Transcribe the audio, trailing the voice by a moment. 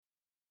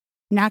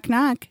Knock,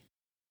 knock.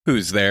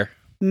 Who's there?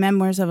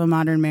 Memoirs of a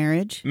Modern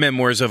Marriage.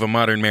 Memoirs of a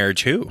Modern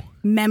Marriage who?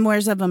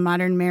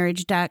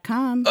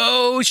 Memoirsofamodernmarriage.com.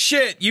 Oh,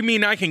 shit. You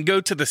mean I can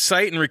go to the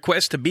site and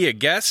request to be a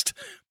guest?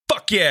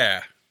 Fuck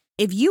yeah.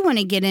 If you want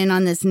to get in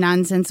on this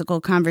nonsensical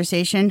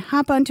conversation,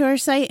 hop onto our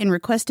site and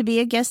request to be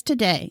a guest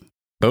today.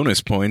 Bonus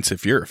points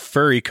if you're a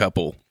furry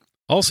couple.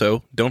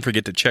 Also, don't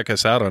forget to check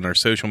us out on our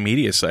social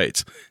media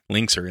sites.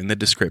 Links are in the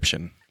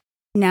description.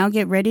 Now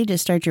get ready to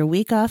start your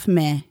week off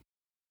meh.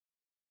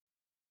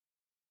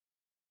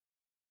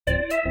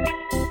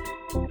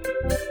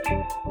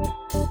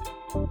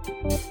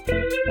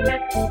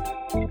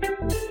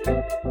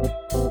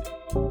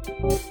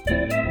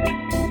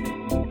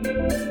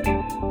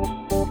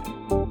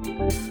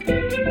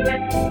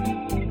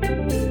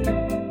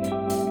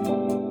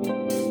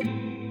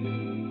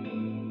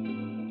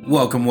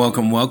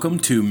 Welcome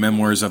to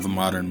Memoirs of a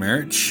Modern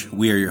Marriage.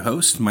 We are your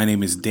hosts. My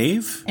name is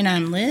Dave. And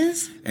I'm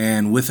Liz.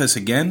 And with us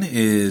again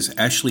is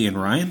Ashley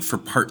and Ryan for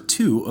part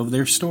 2 of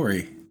their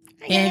story.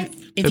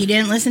 If you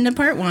didn't listen to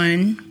part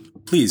 1,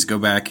 please go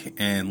back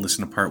and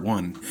listen to part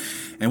 1.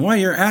 And while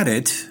you're at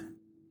it,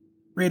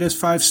 rate us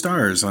 5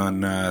 stars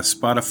on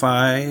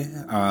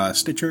Spotify,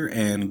 Stitcher,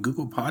 and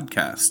Google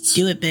Podcasts.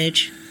 Do it,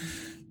 bitch.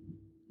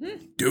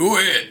 Do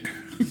it!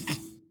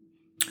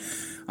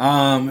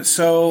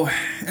 So,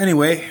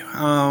 anyway,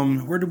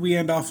 where did we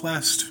end off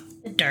last?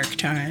 The dark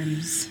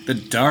times. The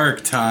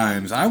dark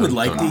times. I would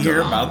like to hear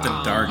about the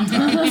dark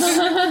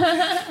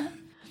times.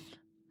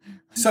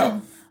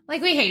 So.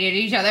 Like we hated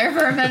each other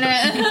for a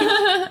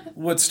minute.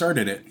 What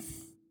started it? I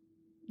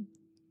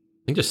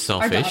think just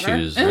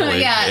self-issues,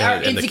 really. Yeah, our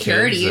and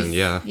insecurities. The kids and,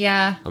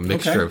 yeah. A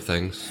mixture of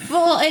things.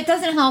 Well, it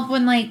doesn't help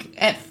when,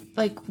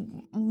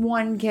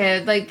 one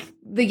kid,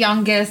 the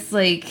youngest,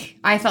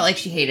 I felt like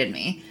she hated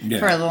me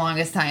for the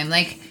longest time.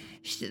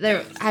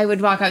 I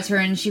would walk up to her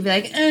and she'd be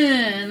like,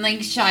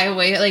 and shy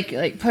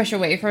away, push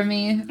away from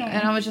me. And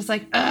I was just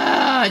like,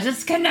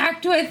 just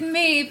connect with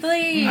me,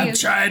 please. I'm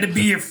trying to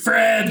be your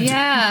friend.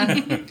 Yeah.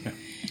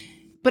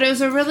 But it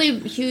was a really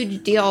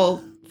huge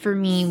deal for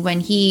me when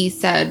he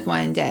said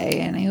one day,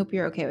 and I hope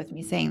you're okay with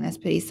me saying this,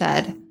 but he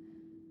said,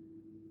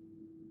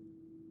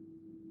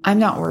 I'm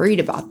not worried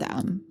about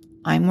them.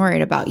 I'm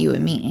worried about you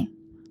and me.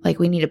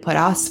 We need to put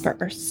us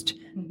first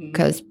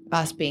because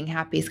us being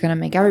happy is going to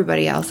make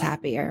everybody else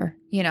happier,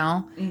 you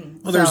know?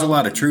 Well, there's a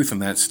lot of truth in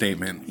that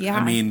statement. Yeah.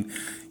 I mean,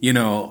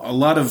 a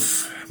lot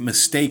of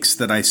mistakes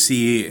that I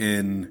see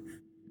in,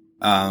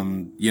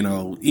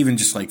 even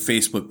just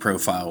Facebook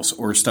profiles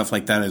or stuff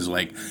like that is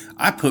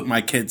I put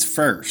my kids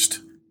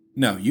first.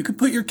 No, you could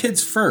put your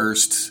kids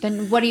first.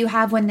 Then what do you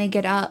have when they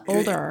get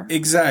older?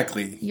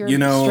 Exactly. You're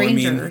I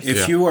strangers. mean,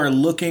 if you are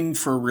looking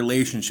for a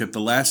relationship, the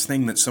last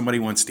thing that somebody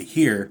wants to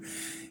hear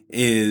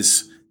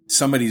is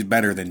somebody's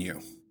better than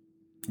you.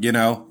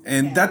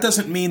 And that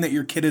doesn't mean that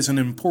your kid isn't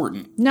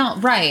important. No,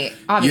 right.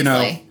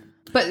 Obviously.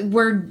 But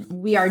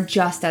we are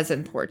just as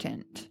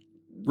important.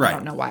 Right. I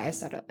don't know why I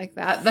said it like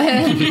that,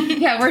 but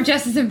yeah, we're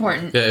just as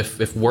important. Yeah,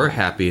 if we're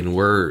happy and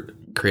we're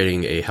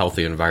creating a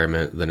healthy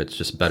environment, then it's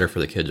just better for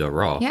the kids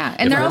overall. Yeah,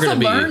 and they're also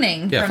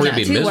learning if from we're that going to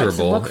be too,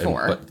 miserable what to look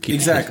for. but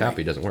keep kids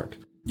happy doesn't work.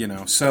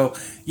 So,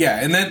 yeah,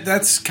 and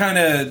that's kind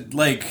of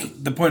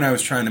the point I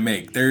was trying to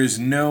make. There's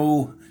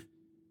no...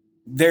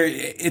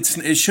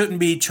 It shouldn't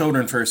be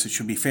children first. It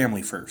should be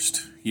family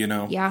first,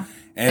 Yeah.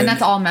 And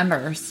that's all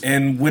members.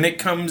 And when it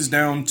comes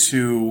down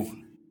to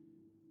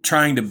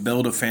trying to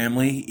build a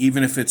family,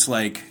 even if it's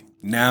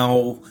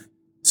now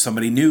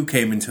somebody new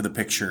came into the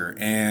picture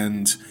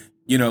and,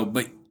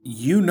 but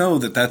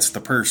that's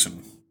the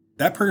person.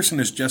 That person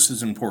is just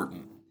as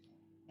important.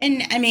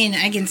 And I mean,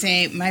 I can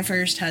say my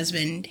first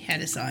husband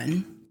had a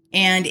son,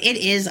 and it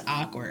is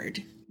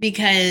awkward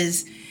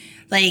because,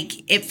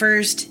 at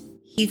first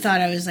he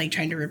thought I was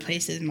trying to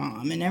replace his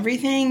mom and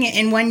everything.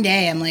 And one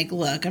day I'm like,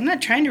 look, I'm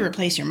not trying to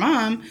replace your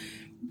mom,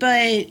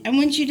 but I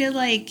want you to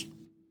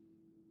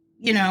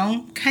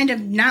kind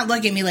of not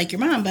look at me like your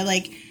mom, but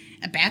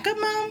a backup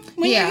mom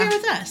when you're here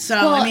with us. So,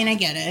 I mean, I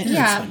get it.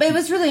 Yeah, but it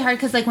was really hard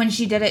because when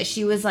she did it,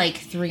 she was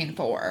 3 and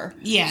 4.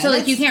 Yeah. So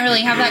you can't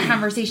really have that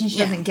conversation. She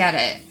doesn't get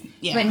it.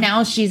 Yeah. But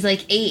now she's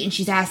 8 and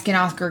she's asking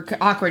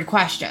awkward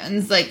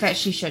questions that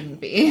she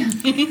shouldn't be.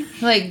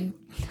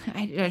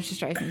 It just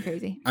drives me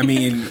crazy. I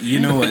mean, you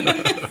know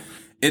what?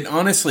 It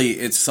honestly,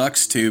 it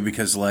sucks too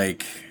because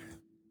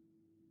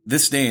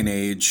this day and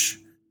age,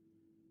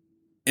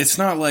 it's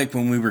not like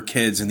when we were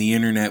kids and the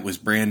internet was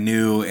brand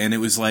new and it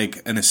was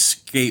an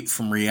escape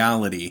from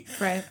reality.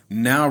 Right.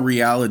 Now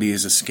reality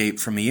is escape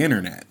from the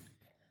internet.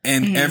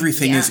 And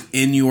everything is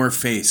in your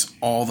face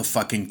all the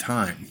fucking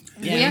time.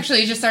 Yeah. We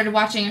actually just started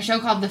watching a show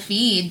called The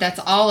Feed that's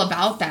all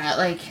about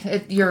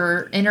that.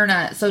 Your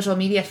internet social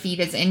media feed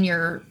is in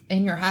your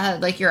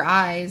head, your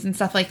eyes and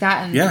stuff like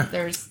that. And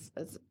it's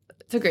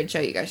a great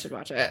show. You guys should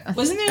watch it.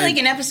 Wasn't there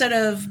an episode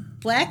of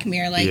Black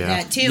Mirror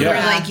that too,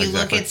 where you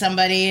look at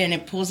somebody and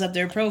it pulls up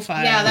their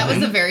profile? Yeah, that was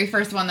the very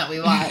first one that we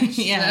watched.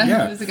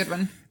 It was a good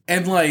one.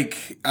 And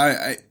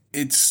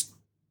it's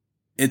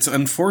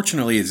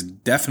unfortunately it's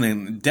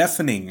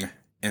deafening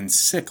and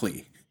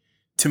sickly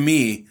to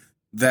me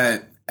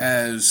that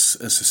as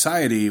a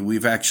society,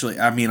 we've actually,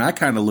 I mean, I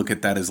kind of look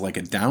at that as like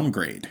a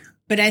downgrade.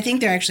 But I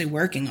think they're actually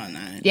working on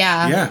that.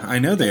 Yeah. Yeah, I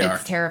know they are.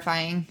 It's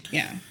terrifying.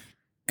 Yeah.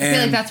 I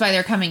feel like that's why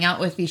they're coming out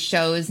with these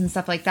shows and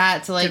stuff like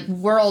that. So, like,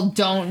 world,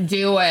 don't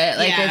do it.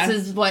 Like, Yeah.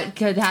 this is what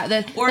could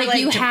happen. Or, like,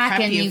 you to hack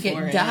prep and you you for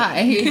get it.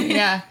 die.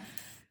 Yeah.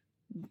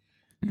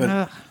 But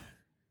Ugh.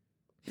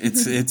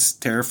 it's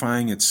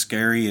terrifying. It's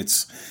scary.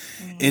 It's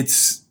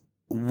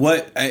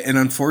what, and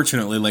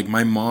unfortunately, like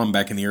my mom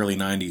back in the early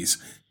 90s,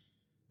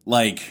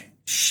 like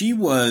she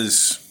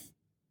was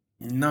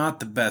not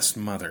the best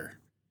mother,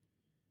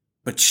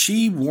 but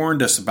she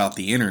warned us about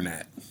the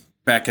internet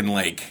back in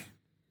like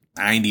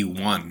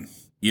 91,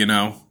 you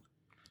know?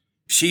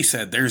 She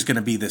said there's going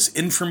to be this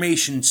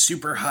information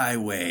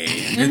superhighway,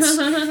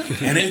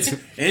 and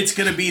it's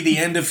going to be the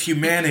end of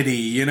humanity,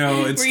 you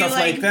know, and Were stuff you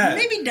like that.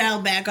 Maybe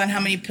dial back on how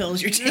many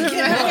pills you're taking.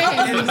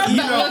 And, you But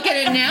know, look at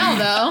it now,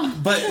 though.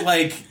 but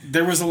like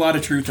there was a lot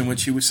of truth in what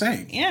she was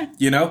saying. Yeah.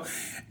 You know?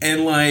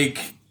 And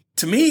like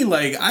to me,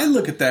 like I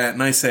look at that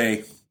and I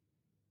say,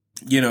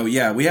 you know,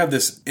 yeah, we have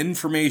this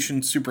information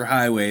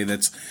superhighway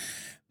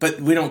but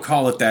we don't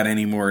call it that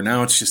anymore.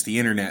 Now it's just the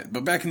internet.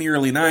 But back in the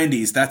early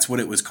 90s, that's what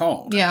it was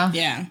called. Yeah.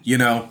 Yeah. You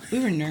know? We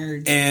were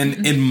nerds.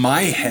 And in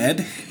my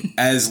head,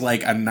 as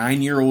like a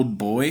 9-year-old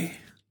boy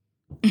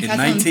in That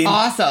sounds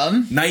awesome.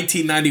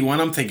 1991,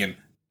 I'm thinking,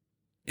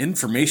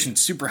 information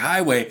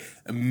superhighway.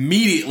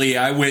 Immediately,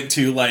 I went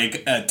to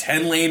like a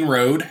 10-lane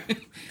road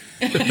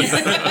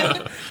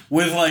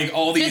with like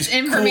all these Just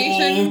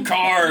information. cool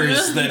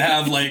cars that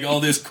have like all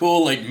this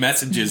cool like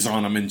messages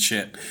on them and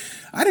shit.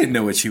 I didn't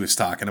know what she was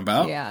talking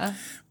about. Yeah.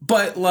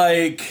 But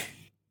like,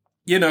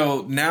 you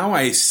know, now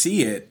I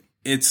see it.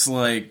 It's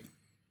like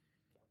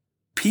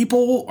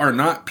people are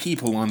not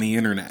people on the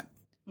internet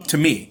to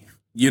me.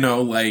 You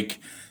know, like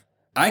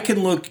I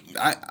can look,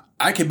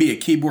 I could be a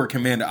keyboard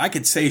commander. I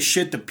could say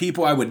shit to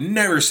people I would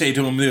never say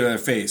to them to their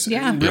face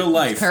Yeah. in real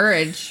life.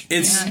 Courage.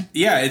 It's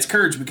it's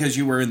courage because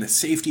you were in the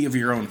safety of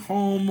your own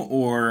home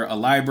or a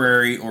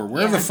library or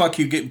wherever the fuck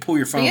you pull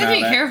your phone You out gotta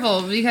be at.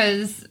 careful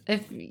because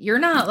if you're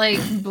not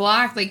like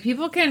blocked, like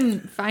people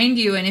can find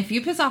you, and if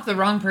you piss off the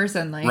wrong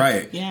person, like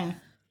Right. Yeah.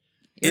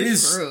 you're It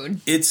is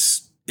screwed.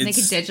 It's They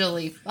could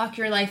digitally fuck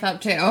your life up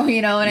too.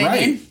 You know what I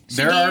right. mean?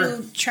 So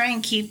do you try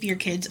and keep your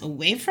kids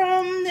away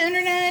from the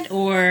internet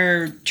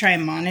or try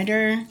and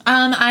monitor?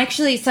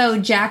 Actually, so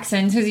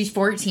Jackson, because he's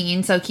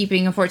 14, so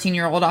keeping a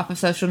 14-year-old off of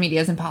social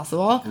media is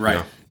impossible. right.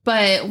 Yeah.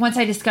 But once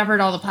I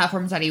discovered all the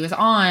platforms that he was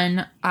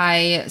on,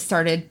 I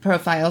started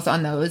profiles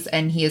on those,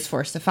 and he is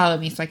forced to follow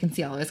me so I can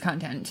see all of his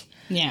content.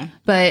 Yeah.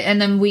 But,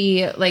 and then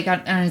we, like, on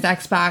his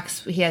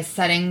Xbox, he has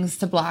settings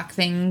to block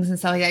things and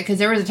stuff like that. Because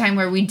there was a time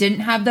where we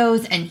didn't have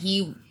those, and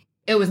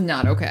it was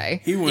not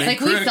okay. He went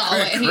we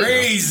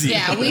crazy.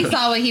 Yeah, we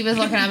saw what he was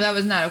looking at. That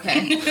was not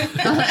okay.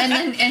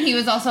 And he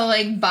was also,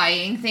 like,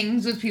 buying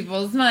things with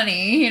people's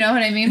money. You know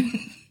what I mean?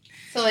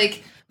 So,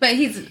 like, but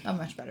he's a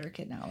much better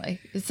kid now. Like,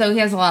 so he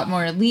has a lot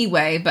more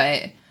leeway.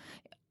 But,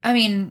 I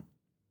mean,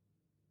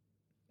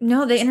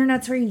 no, the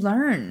internet's where you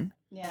learn.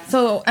 Yeah.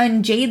 So,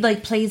 and Jade,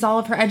 like, plays all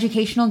of her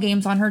educational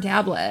games on her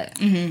tablet.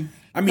 Mm-hmm.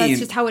 I mean, That's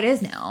just how it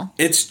is now.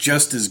 it's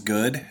just as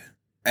good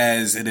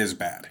as it is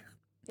bad.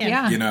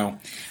 Yeah. You know?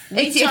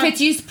 If it's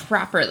used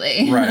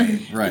properly.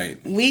 Right.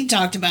 We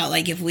talked about,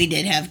 like, if we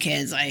did have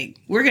kids, like,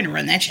 we're going to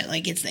run that shit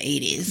like it's the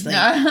 80s.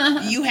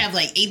 Like, you have,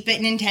 like,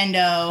 8-bit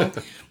Nintendo.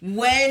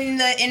 When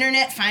the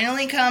internet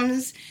finally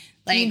comes,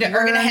 like, You need to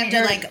we're going to earn have to,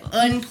 your- like,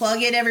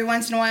 unplug it every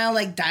once in a while,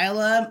 like, dial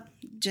up.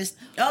 Just,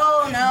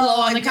 oh, no.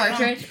 Blow on I the don't-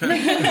 cartridge.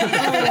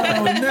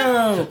 Oh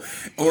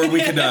no! Or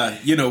we could,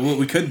 you know, what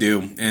we could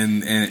do,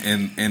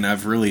 and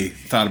I've really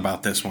thought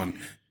about this one.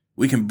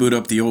 We can boot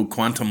up the old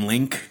Quantum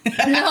Link. No way.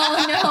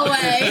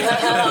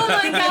 Oh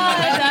my god,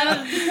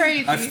 that's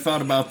crazy. I've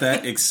thought about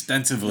that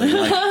extensively.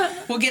 Like,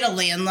 We'll get a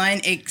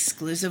landline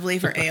exclusively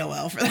for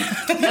AOL for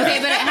that. Okay,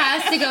 but it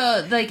has to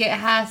go, like, it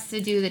has to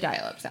do the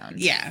dial-up sound.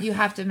 Yeah. You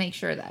have to make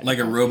sure that. like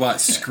a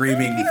robot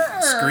screaming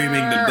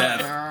to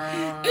death.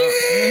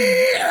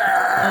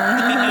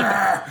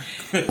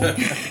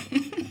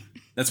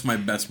 That's my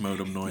best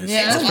modem noise.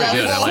 Yeah, That's pretty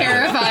good. I like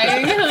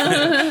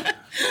it.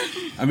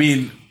 terrifying. I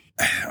mean,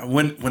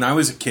 when I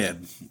was a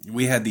kid,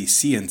 we had these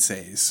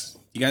CNCs.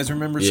 You guys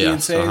remember Yeah,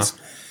 CNCs?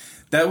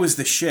 That was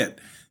the shit.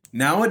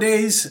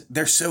 Nowadays,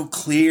 they're so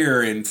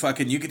clear and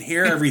fucking, you can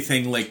hear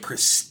everything like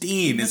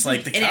pristine. It's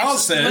like the cow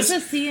What's says, a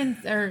C and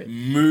or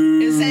moo.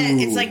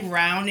 It's like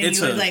round, and It's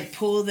you would a- like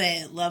pull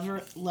the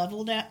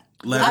level down.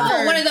 Lever.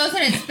 oh, one of those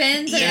and it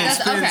spins. Yeah, and It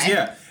that's, spins, okay.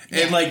 yeah.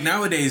 And like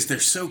nowadays, they're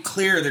so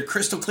clear. They're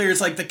crystal clear.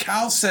 It's like the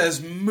cow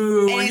says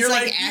moo. And it's you're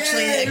like like,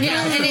 actually "Yay, the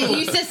Yeah, and it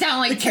used to sound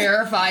like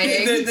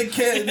terrifying. the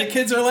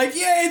kids are like,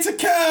 yeah, it's a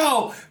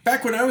cow.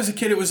 Back when I was a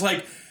kid, it was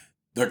like,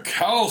 the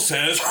cow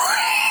says,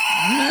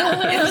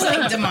 It was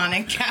like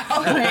demonic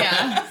cow.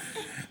 Yeah,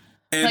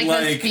 and like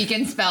those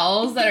speaking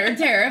spells that are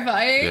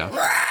terrifying. Yeah.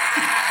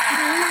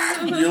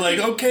 You're like,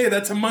 okay,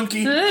 that's a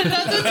monkey.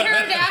 That's a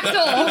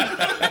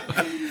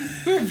pterodactyl.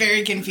 We were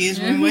very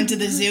confused when we went to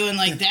the zoo and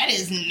like, that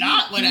is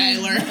not what I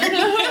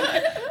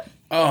learned.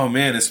 Oh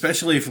man,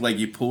 especially if like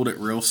you pulled it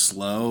real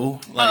slow,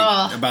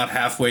 like about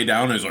halfway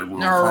down, it's like.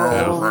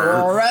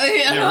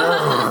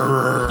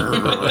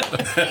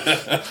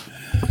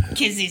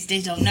 Kids these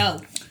days don't know.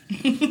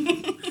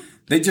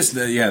 They just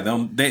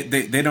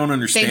they don't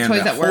understand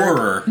toys the at work.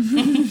 horror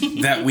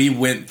that we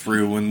went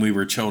through when we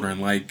were children.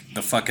 Like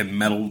the fucking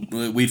metal.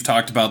 We've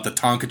talked about the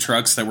Tonka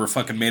trucks that were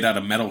fucking made out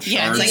of metal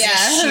Yeah, shards. it's like a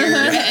sheer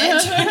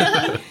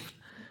edge.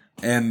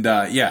 And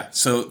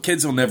so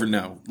kids will never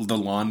know the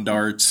lawn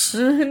darts.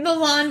 The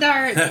lawn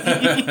dart.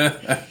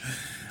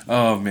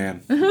 Oh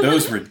man,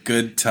 those were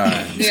good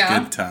times. Yeah.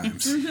 Good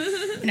times. And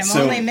I'm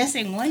So- only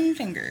missing one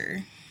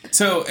finger.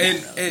 So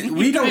and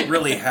we don't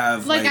really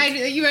have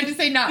You had to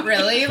say not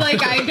really.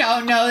 Like, I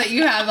don't know that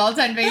you have all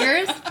 10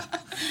 fingers.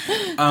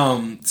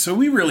 So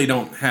we really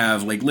don't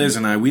have, like Liz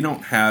and I, we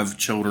don't have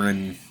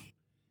children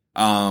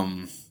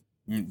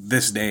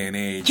this day and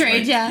age. Trade,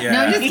 Like, yeah. No,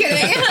 I'm just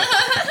kidding.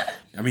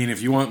 I mean,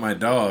 if you want my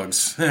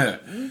dogs.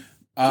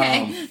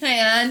 Okay.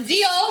 And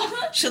deal.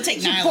 She'll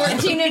take nylon.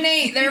 14 and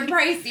 8. They're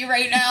pricey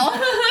right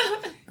now.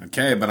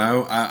 Okay, but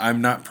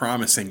I'm not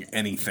promising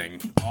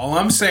anything. All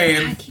I'm I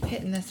saying, keep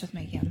hitting this with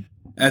my cam.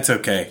 that's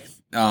okay.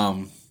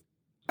 I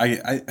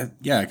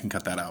can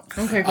cut that out.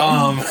 Okay,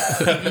 cool.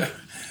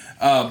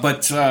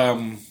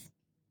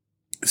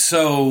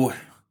 So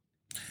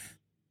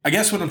I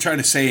guess what I'm trying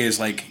to say is,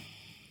 like,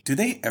 do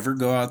they ever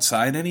go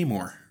outside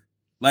anymore?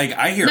 Like,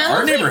 I hear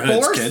our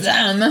neighborhood kids.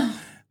 Them.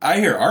 I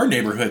hear our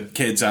neighborhood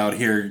kids out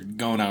here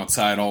going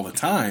outside all the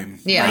time.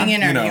 Yeah. Playing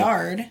in our You know.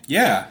 yard.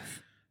 Yeah,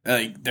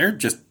 like they're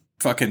just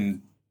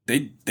fucking.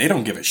 They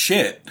don't give a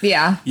shit.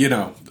 Yeah. You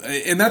know,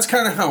 and that's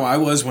kind of how I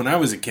was when I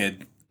was a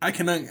kid. I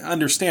can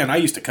understand. I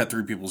used to cut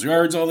through people's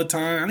yards all the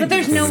time. I didn't But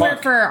there's give a nowhere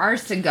fuck. for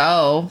ours to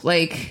go.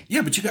 Like,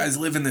 Yeah, but you guys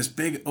live in this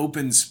big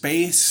open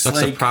space.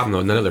 That's the problem,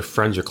 though. None of their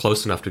friends are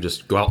close enough to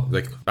just go out,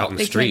 like, out in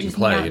the They street can't and just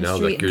hang out play. in You the know,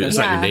 street like, you're, and it's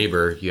play. not your Yeah.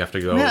 neighbor. You have to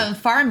go. we have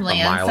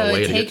farmland, a mile so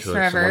away it to get takes to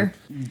forever.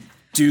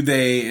 Do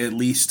they at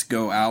least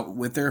go out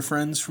with their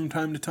friends from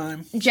time to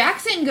time?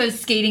 Jackson goes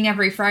skating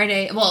every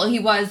Friday. Well, he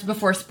was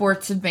before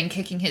sports have been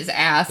kicking his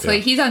ass. So Yeah.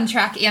 he's on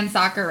track and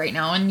soccer right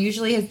now. And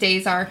usually his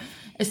days are,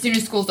 as soon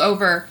as school's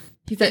over,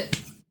 he's at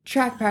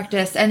track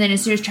practice. And then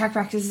as soon as track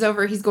practice is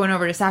over, he's going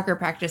over to soccer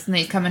practice. And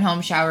then he's coming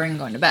home, showering, and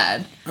going to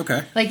bed.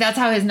 Okay. Like, that's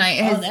how his night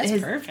is. Oh, that's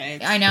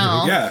perfect. I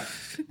know. Yeah.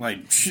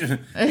 Like,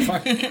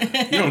 fuck. You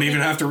don't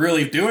even have to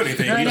really do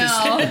anything. I You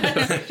just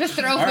know. Just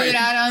throw All food right.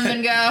 at him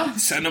and go.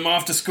 send them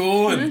off to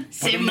school and put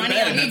Save them to money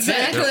bed. on That's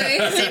it.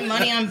 Exactly. Save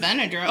money on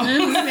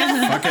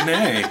Benadryl. Fucking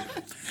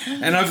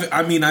A. And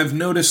I've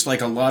noticed,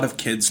 like, a lot of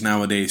kids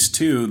nowadays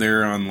too,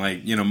 they're on, like,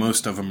 you know,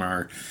 most of them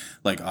are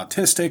like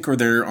autistic, or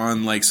they're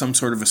on like some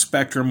sort of a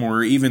spectrum,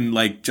 or even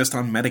like just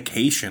on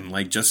medication,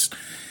 like just.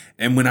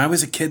 And when I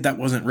was a kid, that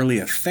wasn't really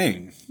a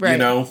thing, you Right.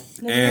 know.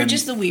 You're And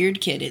just the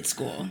weird kid at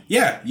school.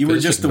 yeah, you were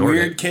just the ignored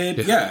weird it. kid.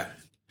 Yeah. Yeah.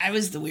 I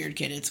was the weird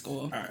kid at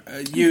school.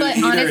 You But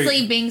either-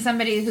 honestly, being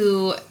somebody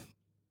who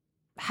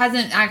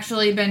hasn't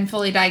actually been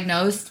fully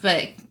diagnosed,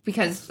 but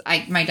because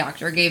my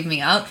doctor gave me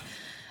up,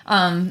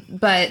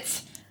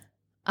 but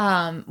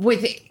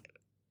with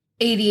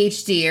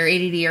ADHD or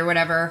ADD or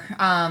whatever,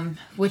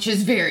 which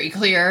is very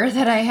clear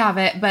that I have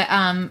it, but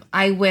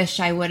I wish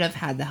I would have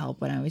had the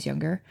help when I was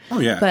younger. Oh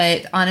yeah.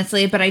 But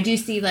honestly, I do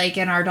see, like,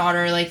 in our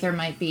daughter, like, there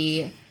might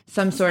be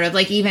some sort of,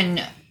 like,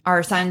 even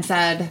our son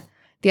said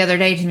the other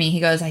day to me, he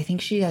goes, I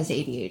think she has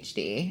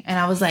ADHD. And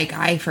I was like,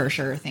 I for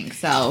sure think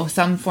so.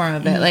 Some form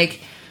of it. Like,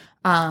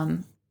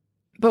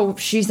 but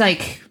she's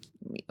like,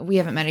 we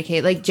haven't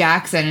medicated. Like,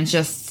 Jackson is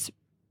just,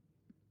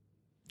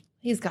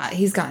 he's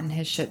gotten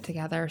his shit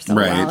together so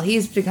Right. well.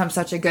 He's become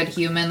such a good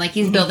human. Like,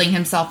 he's building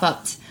himself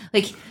up.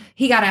 Like,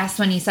 he got asked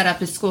when he set up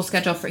his school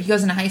schedule he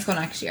goes into high school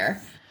next year.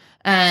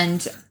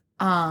 And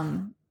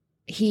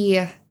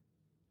he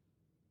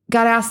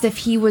got asked if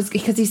he was,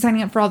 because he's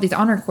signing up for all these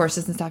honor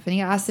courses and stuff, and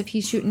he asked if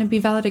he's shooting to be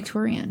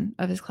valedictorian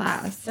of his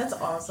class. That's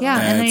awesome. Yeah,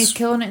 and then That's- he's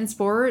killing it in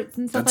sports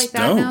and stuff that's like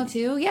that dope. now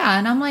too. Yeah,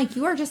 and I'm like,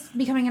 you are just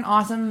becoming an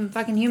awesome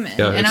fucking human,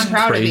 Yeah, and it's I'm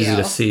proud of crazy you.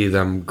 to see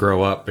them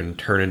grow up and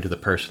turn into the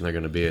person they're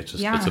going to be. It's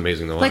just, Yeah. it's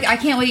amazing to watch. Like, I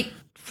can't wait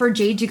for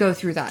Jade to go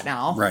through that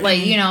now. Right.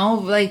 Like, you know,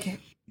 like,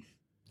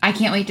 I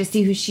can't wait to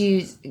see who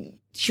she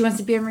wants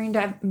to be a marine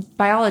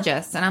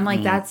biologist, and I'm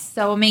like, that's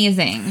so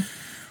amazing.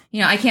 You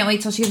know, I can't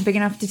wait till she's big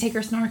enough to take her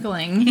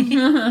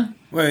snorkeling.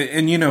 Well,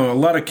 and you know, a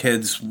lot of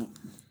kids,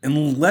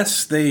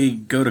 unless they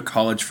go to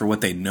college for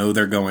what they know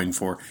they're going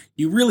for,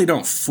 you really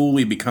don't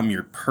fully become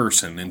your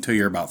person until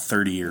you're about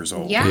 30 years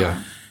old. Yeah.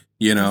 yeah.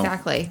 You know?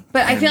 Exactly.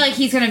 But I feel like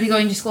he's going to be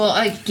going to school,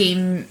 like,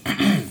 game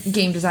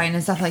design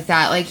and stuff like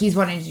that. Like, he's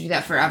wanting to do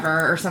that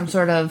forever, or some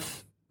sort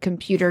of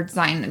computer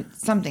design,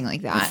 something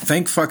like that.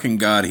 Thank fucking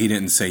God he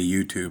didn't say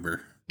YouTuber.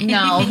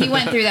 No, he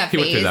went through that He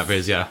phase. went through that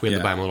phase, yeah. We had Yeah.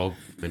 to buy him a little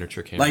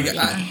miniature camera. Like,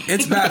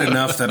 it's bad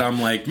enough that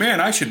I'm like, man,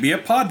 I should be a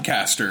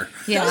podcaster.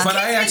 Yeah. But Kids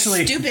I make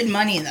actually, stupid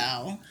money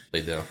though.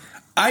 they do.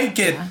 I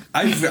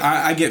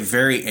get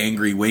very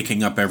angry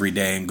waking up every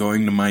day and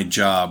going to my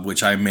job,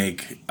 which I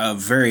make a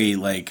very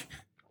like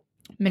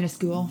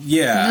minuscule.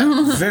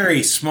 Yeah,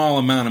 very small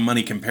amount of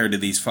money compared to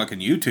these fucking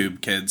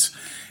YouTube kids.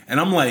 And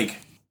I'm like,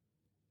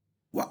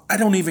 well, I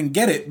don't even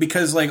get it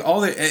because like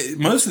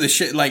most of the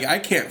shit, like I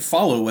can't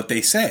follow what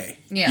they say.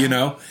 Yeah. You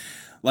know?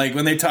 Like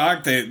when they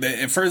talk, they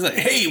at first like,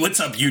 "Hey,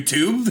 what's up,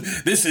 YouTube?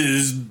 This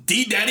is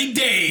D Daddy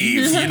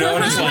Dave." You know,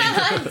 and it's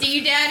like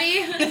D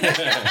Daddy.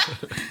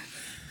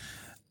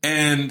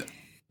 And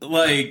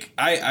like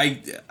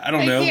I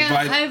don't know.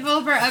 I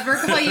will forever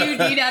call you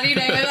D Daddy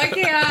Dave. I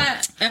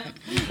can't.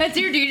 That's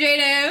your DJ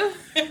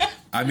Dave.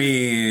 I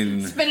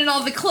mean, spinning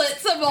all the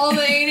clits of all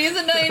the 80s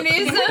and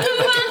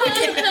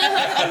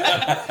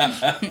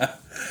 90s.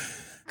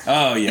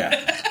 Oh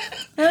yeah.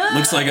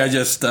 Looks like I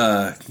just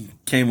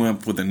came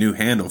up with a new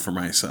handle for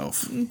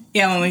myself.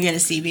 Yeah, when we get a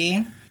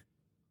CB.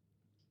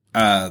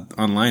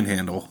 Online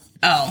handle.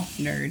 Oh,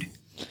 nerd.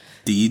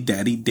 D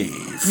Daddy Dave.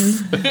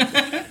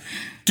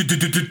 D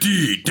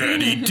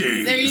Daddy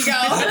Dave. There you go.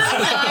 Nice.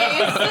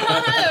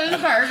 That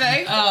was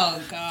perfect. Oh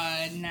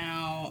God,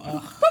 now.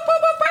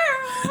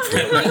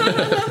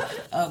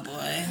 Oh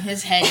boy,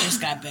 his head just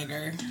got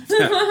bigger.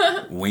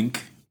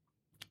 Wink.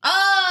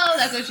 Oh,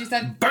 that's what she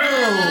said.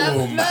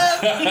 Boom!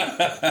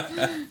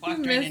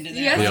 Walked right into that.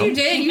 Yes, you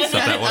did. You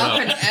set it up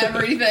and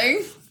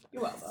everything.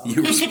 You're welcome.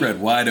 You were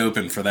spread wide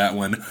open for that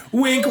one.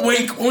 Wink,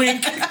 wink,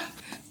 wink.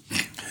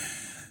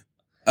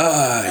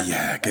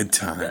 Yeah, good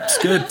times.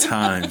 Good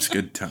times.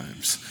 Good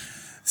times.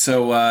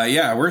 So,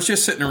 yeah, we're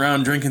just sitting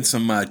around drinking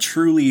some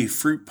Truly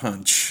fruit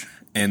punch,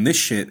 and this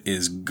shit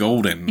is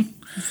golden.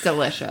 It's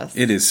delicious.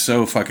 It is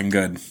so fucking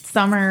good.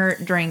 Summer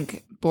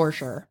drink for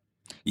sure.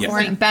 Yeah.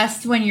 Or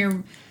best when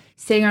you're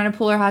sitting on a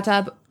pool or hot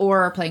tub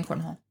or playing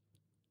cornhole.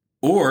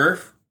 Or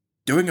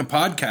doing a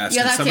podcast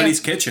in somebody's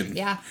kitchen.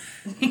 Yeah.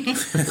 I mean,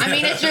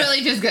 it's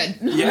really just good.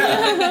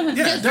 Yeah.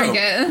 Just drink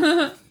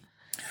it.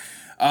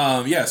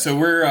 Yeah, so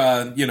we're,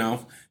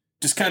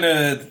 just kind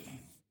of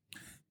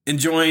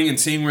enjoying and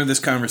seeing where this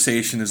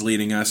conversation is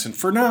leading us. And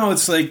for now,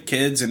 it's like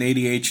kids and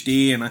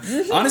ADHD. And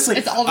honestly,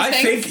 it's all the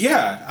things.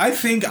 I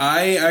think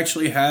I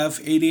actually have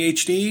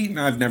ADHD.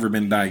 Now, I've never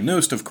been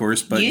diagnosed, of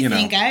course, but you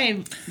think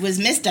I was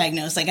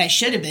misdiagnosed? Like I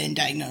should have been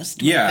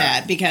diagnosed with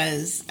that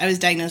because I was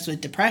diagnosed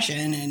with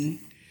depression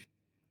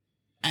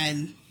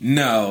and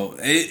no,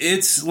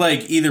 it's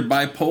like either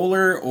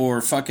bipolar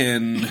or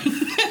fucking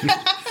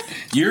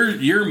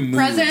your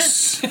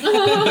moods.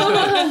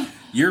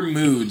 Your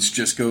moods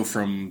just go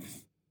from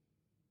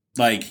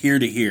like here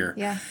to here.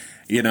 Yeah.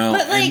 You know,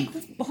 but like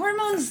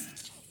hormones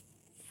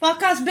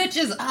fuck us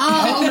bitches.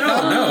 Oh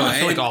no. I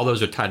feel like all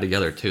those are tied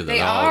together too. They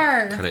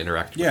are kind of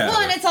interact. Yeah.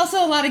 Well, and it's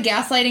also a lot of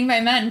gaslighting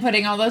by men,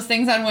 putting all those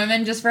things on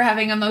women just for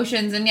having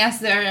emotions. And yes,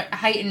 they're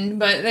heightened,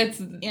 but it's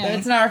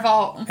not our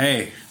fault.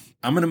 Hey,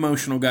 I'm an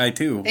emotional guy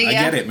too. Yeah. I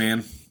get it,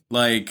 man.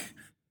 Like,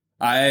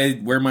 I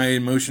wear my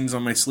emotions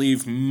on my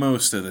sleeve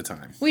most of the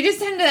time. We just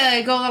tend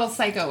to go a little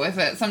psycho with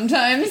it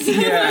sometimes.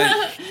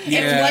 Yeah.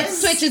 It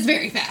switches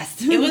very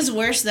fast. it was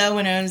worse though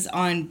when I was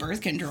on birth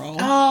control.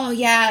 Oh,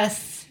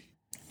 yes.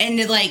 And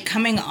like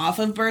coming off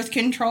of birth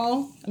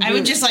control, I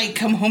would just like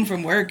come home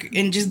from work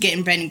and just get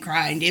in bed and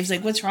cry. And Dave's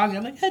like, "What's wrong?" And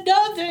I'm like,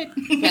 "Nothing."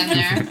 Been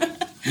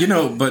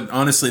there. But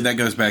honestly, that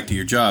goes back to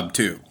your job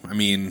too. I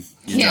mean,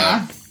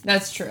 Yeah,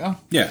 that's true.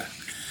 Yeah.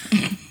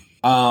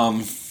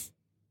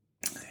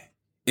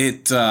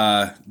 It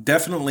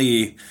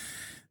definitely,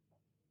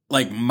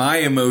 like, my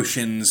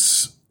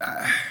emotions,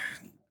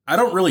 I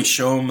don't really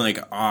show them, like,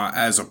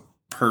 as a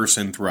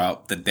person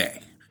throughout the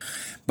day.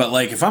 But,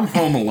 like, if I'm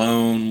home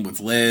alone with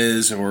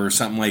Liz or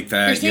something like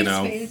that,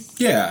 space.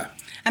 Yeah.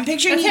 I'm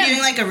picturing you doing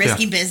like a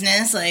risky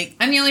business. Like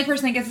I'm the only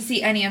person that gets to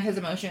see any of his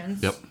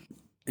emotions. Yep.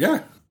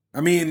 Yeah.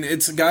 I mean,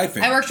 it's a guy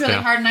thing. I worked really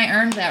hard and I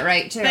earned that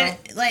right, too.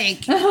 But,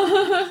 like,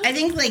 I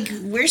think, like,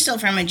 we're still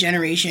from a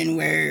generation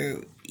where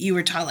you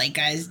were taught, like,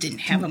 guys didn't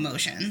have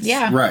emotions.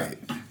 Yeah. Right.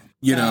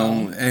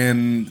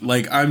 And,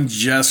 like, I'm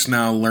just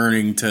now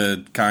learning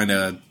to kind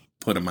of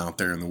put them out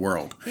there in the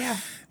world. Yeah.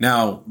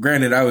 Now,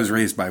 granted, I was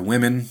raised by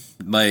women.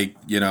 Like,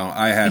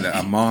 I had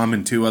a mom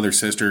and two other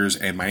sisters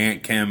and my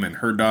Aunt Kim and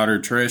her daughter,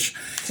 Trish.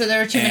 So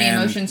there are too many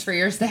emotions for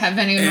yours to have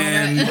any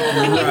moment.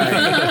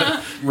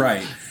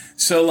 Right.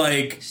 So,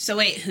 like... So,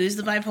 wait, who's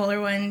the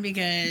bipolar one?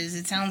 Because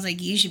it sounds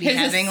like you should be His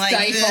having, is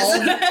like,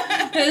 stifled.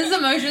 this. His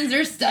emotions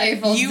are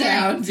stifled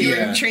down. You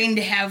were trained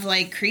to have,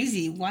 like,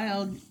 crazy,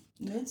 wild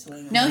mood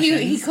swings. No,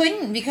 he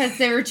couldn't because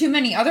there were too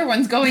many other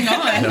ones going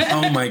on.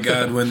 Oh, my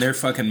God. When their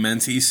fucking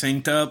menses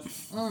synced up...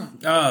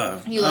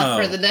 He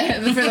left for the day,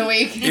 for the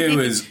week. It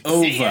was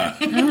over.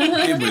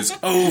 It was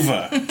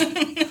over.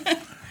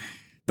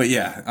 But,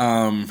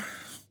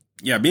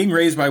 yeah, being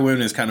raised by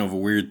women is kind of a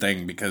weird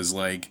thing because,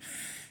 like...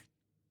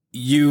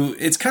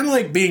 it's kind of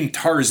like being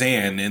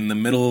Tarzan in the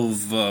middle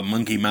of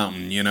Monkey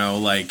Mountain,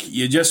 like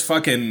you just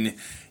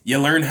you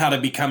learn how to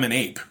become an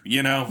ape,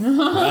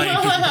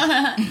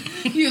 like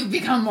You've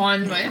become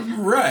one with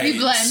right. You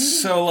blend.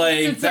 So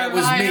like that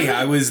was me.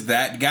 I was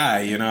that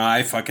guy,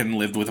 I fucking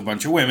lived with a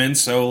bunch of women.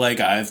 So like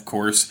I of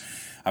course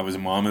I was a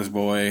mama's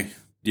boy,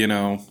 you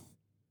know,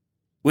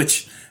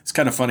 which is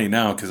kind of funny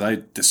now because I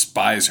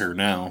despise her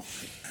now.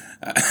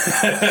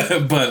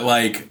 But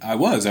like I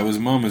was a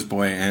mama's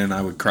boy, and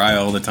I would cry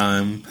all the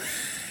time.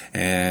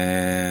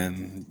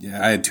 And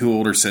yeah, I had 2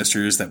 older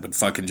sisters that would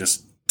fucking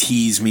just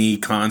tease me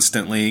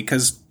constantly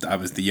because I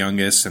was the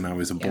youngest and I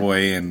was a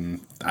boy and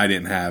I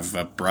didn't have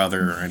a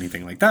brother or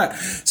anything like that.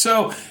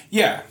 So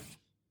yeah,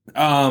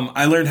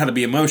 I learned how to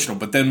be emotional.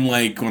 But then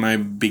like when I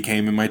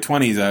became in my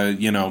 20s,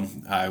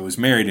 I was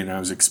married and I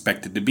was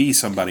expected to be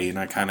somebody, and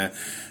I kind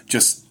of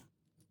just,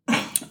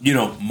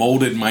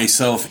 molded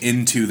myself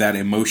into that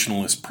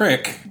emotionalist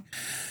prick,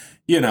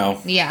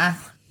 Yeah.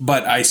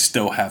 but I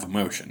still have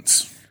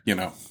emotions,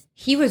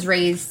 He was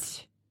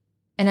raised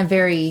in a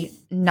very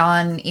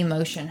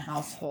non-emotion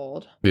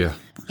household. Yeah.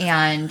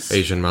 And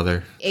Asian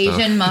mother.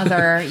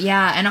 mother,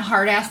 yeah, and a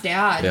hard-ass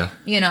dad,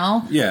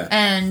 Yeah.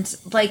 And,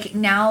 like,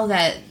 now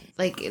that,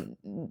 like,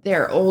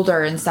 they're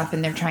older and stuff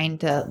and they're trying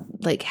to,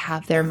 like,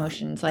 have their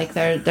emotions, like,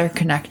 they're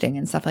connecting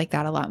and stuff like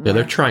that a lot more. Yeah,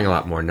 they're trying a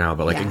lot more now,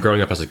 but, like,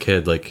 growing up as a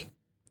kid, like,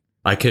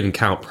 I can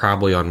count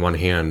probably on one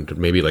hand,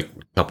 maybe, like,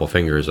 a couple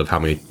fingers of how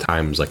many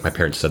times, like, my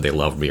parents said they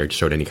loved me or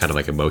showed any kind of,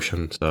 like,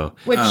 emotion, so.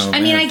 Which,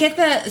 I mean, man. I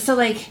get so,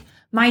 like,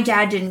 my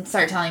dad didn't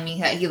start telling me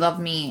that he loved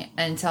me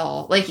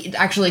until, like,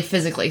 actually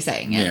physically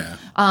saying it. Yeah.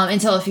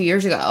 Until a few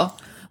years ago,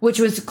 which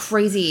was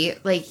crazy.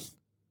 Like,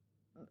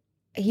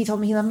 he told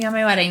me he loved me on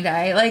my wedding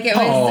day. Like, it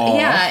was, Aww.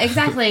 yeah,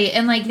 exactly.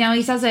 And, like, now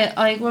he says it,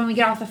 like, when we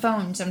get off the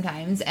phone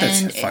sometimes.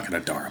 That's And fucking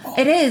adorable.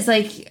 it is,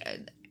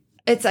 like,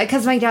 it's like,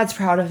 because my dad's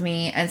proud of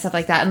me and stuff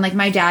like that. And, like,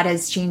 my dad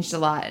has changed a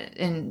lot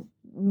and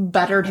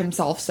bettered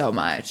himself so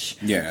much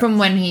from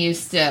when he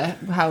used to,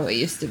 how it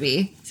used to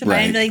be. So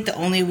I'm like the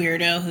only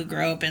weirdo who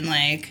grew up in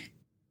like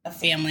a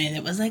family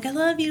that was like, I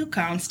love you Oh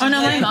constantly.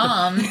 no, my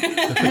mom. No,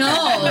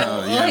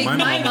 yeah, like my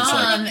my mom was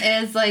mom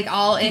is like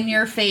all in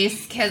your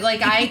face.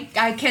 Like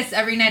I kiss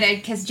every night. I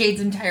kiss Jade's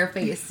entire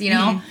face,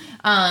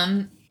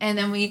 And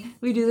then we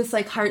do this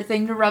like heart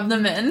thing to rub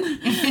them in.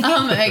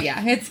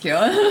 Yeah, it's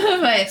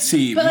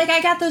cute. but like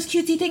I got those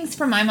cutesy things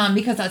from my mom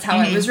because that's how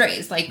I was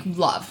raised. Like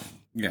love.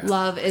 Yeah.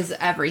 Love is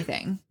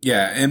everything.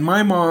 Yeah, and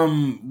my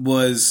mom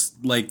was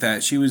like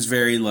that. She was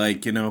very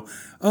like,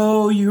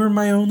 oh, you were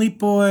my only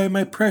boy,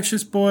 my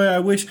precious boy. I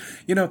wished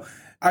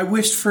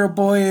for a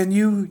boy and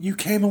you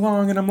came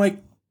along, and I'm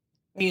like,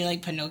 Are you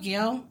like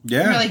Pinocchio?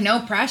 yeah. You're like,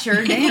 no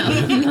pressure,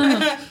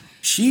 damn.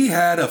 She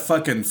had a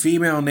fucking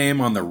female name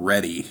on the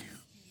ready.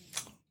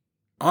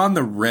 On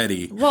the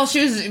ready. Well,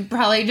 she was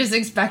probably just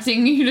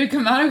expecting you to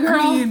come out a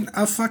girl. I mean,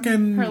 a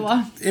fucking. Her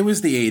love. It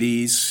was the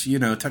 80s.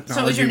 Technology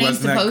So was your name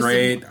wasn't that supposed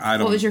great. to? I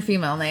don't. What was your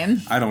female name?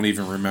 I don't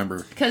even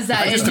remember. Because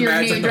that I is just your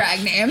imagine- new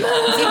drag name.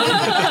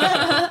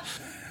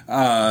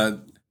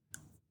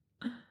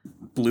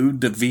 Blue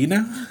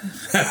Davina.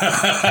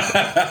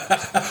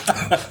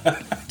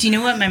 Do you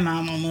know what my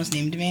mom almost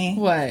named me?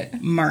 What?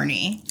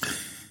 Marnie.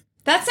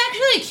 That's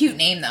actually a cute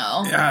name,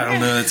 though. Yeah, I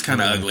don't know. It's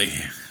kind of ugly.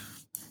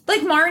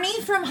 Like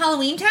Marnie from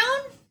Halloween Town?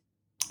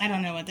 I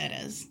don't know what that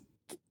is.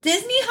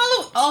 Disney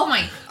Halloween? Oh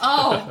my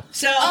my Just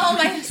soul.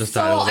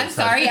 thought it was I'm upset.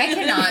 sorry, I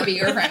cannot be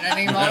your friend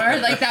anymore.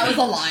 Like, that was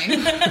a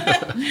line.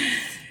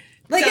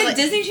 Like, So, a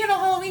Disney Channel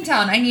Halloween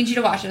Town. I need you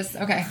to watch this.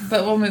 Okay,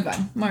 but we'll move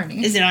on.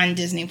 Marnie. Is it on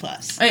Disney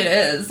Plus? It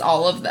is,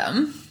 all of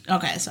them.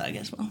 Okay, so I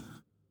guess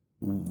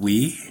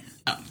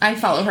I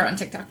follow her on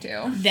TikTok,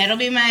 too. that'll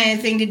be my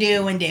thing to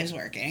do when Dave's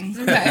working.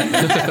 Okay.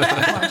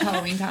 Watch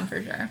Halloween Town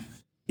for sure.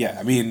 Yeah,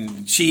 I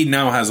mean, she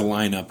now has a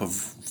lineup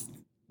of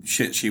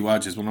shit she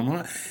watches when I'm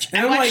on.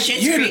 And I I'm watched like,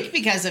 Schitt's Creek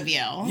because of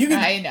you. You can,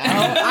 I know.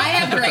 I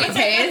have great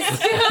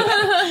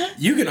taste.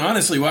 you can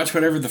honestly watch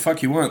whatever the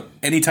fuck you want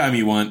anytime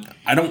you want.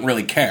 I don't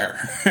really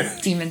care.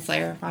 Demon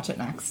Slayer. Watch it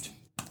next.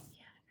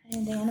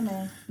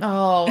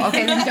 Oh,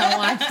 okay, then don't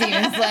watch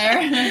Demon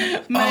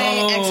Slayer. My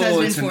Oh,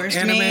 ex-husband it's an forced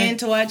anime? me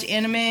to watch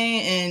anime,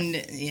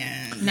 and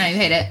yeah. No, you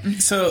hate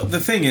it. So the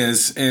thing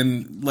is,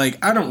 and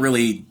like, I don't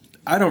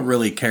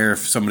really care if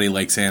somebody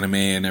likes anime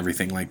and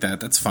everything like that.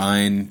 That's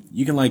fine.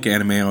 You can like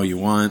anime all you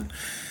want.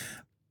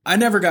 I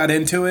never got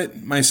into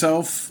it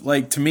myself.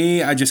 Like, to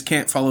me, I just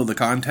can't follow the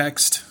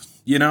context,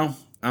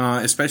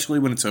 especially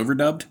when it's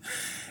overdubbed.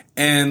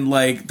 And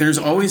like, there's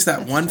always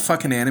that one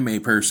fucking anime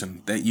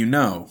person that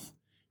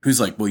who's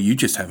like, well, you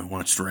just haven't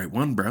watched the right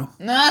one, bro.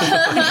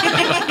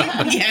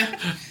 Yeah.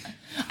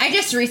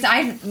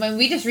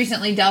 We just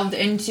recently delved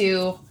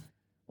into.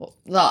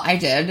 Well, I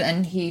did,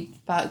 and he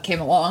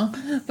came along.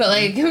 But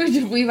like,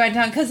 we went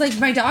down because like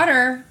my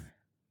daughter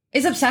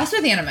is obsessed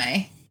with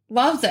anime,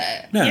 loves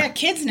it. Yeah,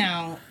 kids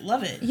now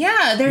love it.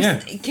 Yeah, there's Yeah.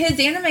 kids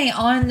anime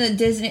on the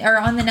Disney or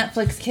on the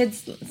Netflix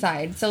kids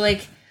side. So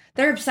like,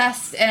 they're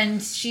obsessed,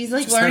 and she's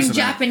like Just learning has an-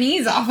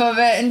 Japanese off of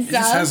it and It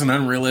stuff. just has an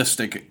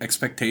unrealistic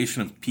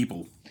expectation of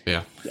people.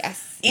 Yeah.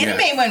 Yes.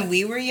 Anime when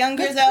we were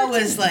younger though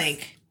was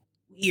like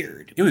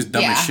weird. It was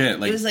dumb Yeah. as shit.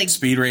 Like, It was like-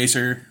 Speed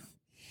Racer.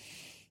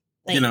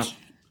 Like,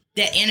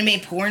 the anime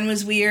porn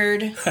was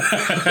weird.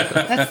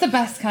 That's the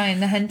best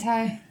kind, the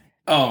hentai.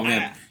 Oh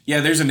man, yeah.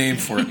 There's a name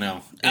for it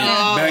now.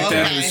 Back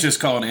then it was just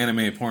called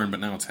anime porn, but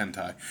now it's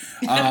hentai.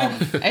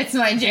 It's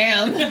my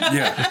jam.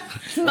 Yeah,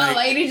 It's my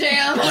lady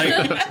jam.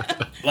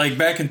 like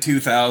back in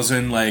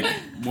 2000, like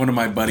one of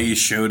my buddies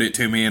showed it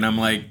to me, and I'm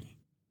like,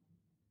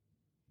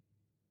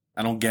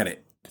 I don't get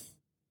it.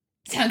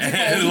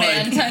 Tentacles,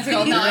 man.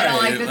 Tentacles. No, I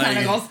don't like the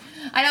tentacles.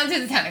 I don't do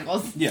the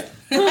tentacles. Yeah.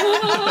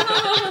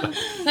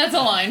 That's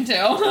a line,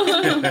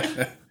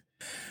 too.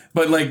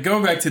 But like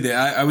going back to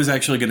I was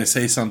actually going to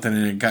say something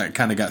and it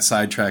kind of got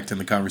sidetracked in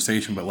the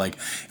conversation. But like,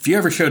 if you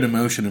ever showed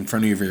emotion in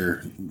front of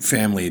your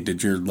family,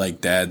 did your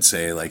like dad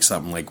say like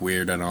something like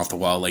weird and off the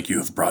wall, like you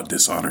have brought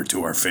dishonor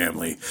to our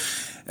family,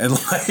 and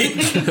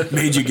like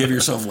made you give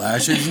yourself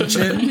lashes and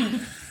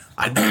shit?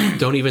 I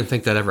don't even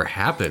think that ever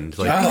happened.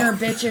 Like, Your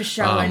bitch is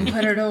showing.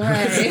 Put it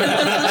away.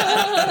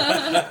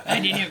 I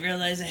didn't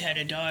realize I had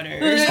a daughter.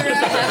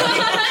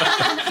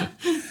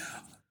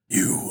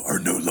 You are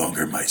no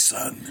longer my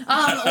son. When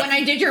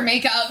I did your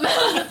makeup.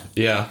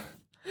 yeah.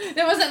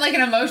 It wasn't like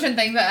an emotion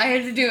thing, but I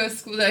had to do a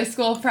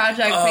school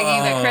project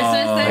thinking the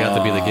Christmas I thing. got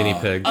to be the guinea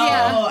pig.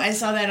 Yeah. Oh, I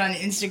saw that on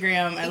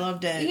Instagram. I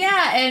loved it.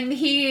 Yeah, and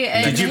he...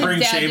 And Did you his bring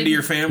dad shame did- to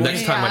your family?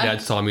 Next time my Yeah.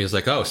 dad saw me, he was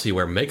like, "Oh, so you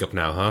wear makeup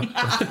now, huh?" And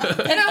I was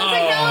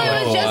like, no,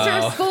 it was just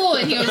for school.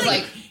 And he was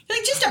like,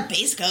 Like just a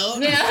base coat.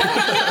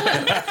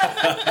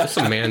 yeah. That's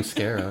some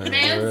mascara. Some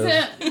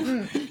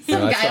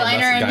Yeah, guy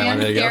liner and guy liner,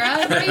 there you go.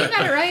 mascara. No, you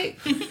got it right.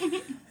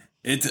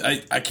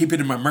 I keep it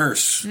in my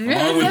merce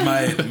along with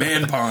my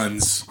man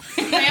pawns.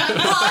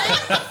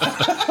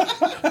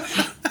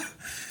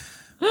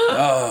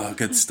 Oh,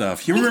 good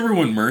stuff. You remember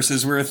when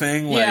merces were a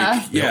thing?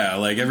 Like, Yeah.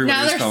 like everybody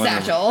Now was they're calling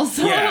them. satchels.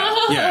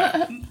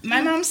 Yeah.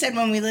 My mom said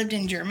when we lived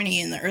in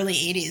Germany in the early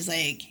 80s,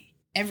 like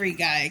every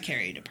guy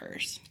carried a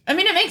purse. I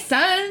mean, it makes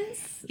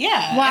sense.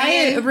 Yeah. Why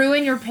I mean,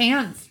 ruin your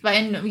pants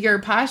and your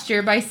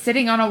posture by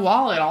sitting on a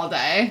wallet all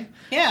day?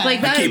 yeah.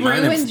 Like, that keep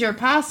mine in- ruins your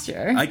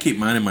posture. I keep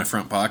mine in my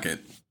front pocket.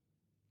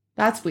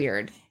 That's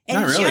weird.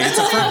 And Not really. It's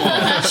a front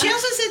wallet. She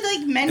also said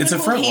like men It's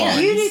with a front hands.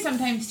 wallet. You do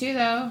sometimes too,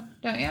 though,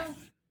 don't you?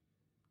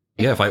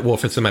 Yeah,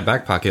 if it's in my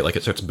back pocket, like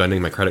it starts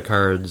bending my credit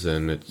cards,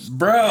 and it's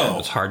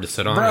Bro. hard to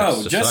sit on.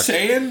 Bro, It's just sucks.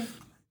 saying.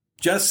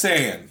 Just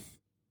saying.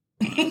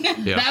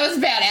 Yeah. That was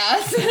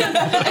badass.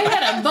 I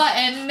had a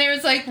button, and there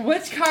was like,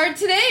 which card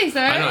today, sir?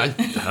 I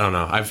don't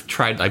know. I've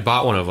tried. I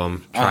bought one of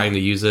them, trying to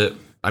use it.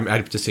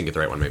 I just didn't get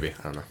the right one. Maybe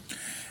I don't know.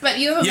 But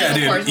you have a Yeah,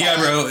 Michael dude. Kors Yeah,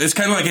 wallet. bro. It's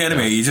kind of like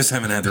anime. You just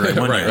haven't had the right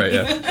one right,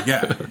 yet. right,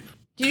 yeah. Yeah.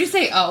 Did you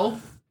say oh?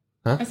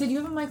 Huh? I said, you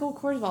have a Michael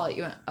Kors wallet.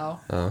 You went, oh.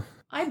 Oh.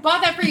 I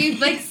bought that for you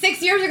like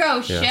 6 years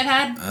ago,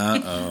 shithead.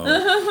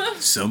 Uh-oh.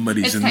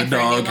 Somebody's It's in the time for a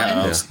new one.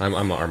 doghouse. Yeah,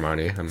 I'm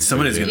Armani.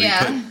 Somebody's gonna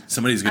Yeah.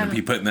 somebody's gonna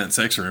be put in that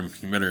sex room.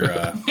 You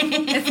better.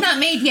 It's not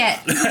made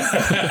yet.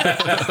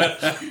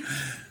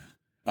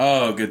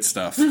 Oh, good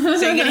stuff. So you're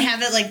gonna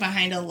have it like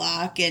behind a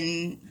lock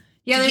and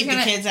Yeah, to there's keep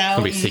the kids out.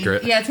 It'll be and-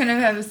 secret. Yeah, it's gonna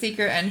have a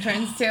secret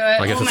entrance to it.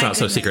 I guess Oh it's my not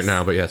so secret goodness.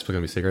 now, but yeah, it's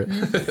gonna be secret.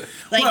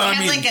 Like Well, I have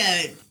mean- like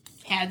a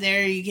pad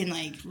there. You can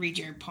like read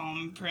your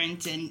palm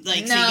print and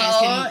like no, so you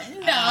guys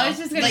can. it's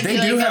just gonna like, be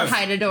like a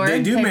hide a door.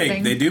 They do type make.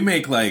 thing. They do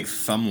make like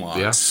thumb yeah,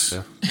 locks.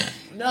 yeah.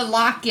 The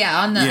lock, yeah,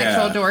 on the Yeah.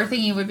 actual door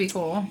thingy would be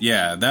cool.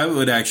 Yeah, that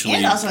would actually.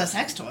 and also a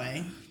sex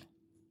toy.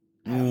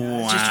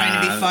 Wow. Just trying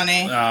to be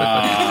funny.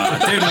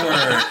 Didn't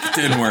work.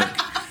 Didn't work.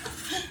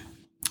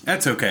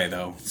 That's okay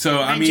though. So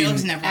My I mean,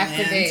 jokes never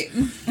Activate.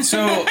 land.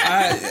 so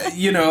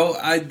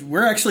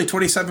we're actually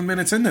 27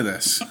 minutes into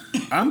this.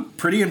 I'm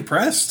pretty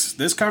impressed.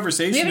 This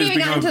conversation We haven't has even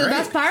been gotten going to the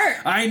great. best part.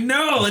 I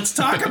know. Let's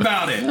talk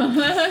about it.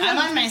 I'm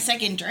on my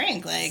second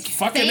drink. Like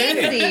Fucking A.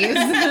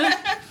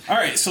 Fancies. All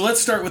right, so let's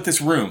start with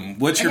this room.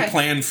 What's your Okay.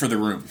 plan for the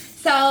room?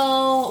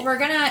 So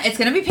it's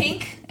gonna be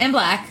pink and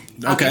black,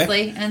 Okay.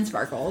 obviously, and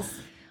sparkles.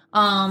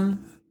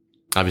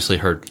 Obviously,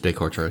 her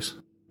decor choice.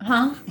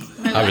 Huh?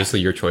 Obviously,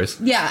 your choice.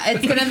 Yeah,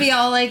 it's gonna be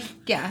all like,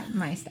 yeah,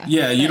 my stuff.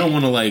 Yeah, you don't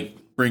want to like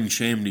bring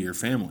shame to your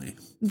family.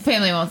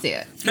 Family won't see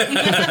it.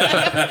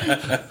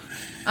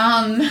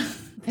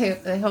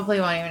 They hopefully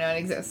won't even know it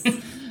exists.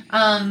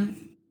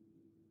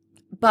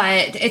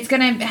 But it's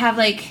gonna have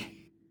like,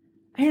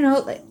 I don't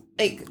know,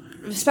 like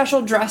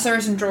special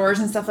dressers and drawers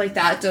and stuff like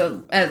that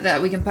to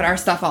that we can put our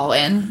stuff all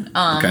in.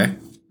 Okay.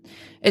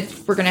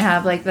 We're gonna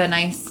have like the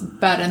nice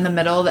bed in the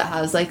middle that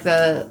has like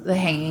the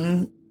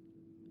hanging.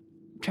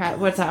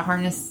 What's that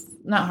harness?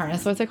 Not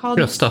harness. What's it called?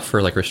 You know, stuff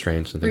for like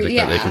restraints and things like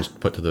that. They Yeah. can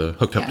put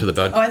hooked up to the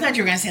bed. oh, I thought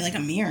you were gonna say like a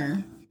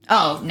mirror.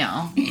 Oh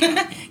no.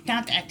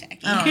 Not that tacky.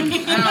 I don't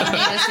need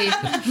to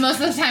see. Most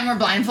of the time we're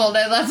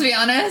blindfolded, let's be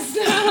honest.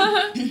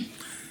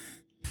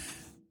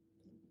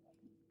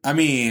 I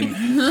mean,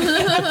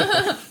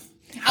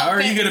 how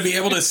are you going to be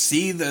able to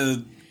see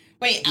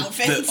Wait,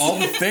 outfits. all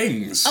the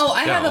things? Oh,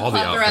 I have a all the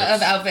plethora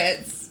of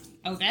outfits. outfits.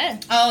 Okay.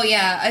 Oh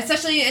yeah,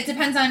 especially it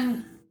depends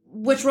on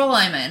which role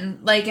I'm in.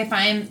 Like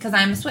because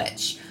I'm a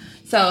switch.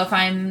 So if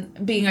I'm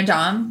being a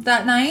dom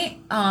that night,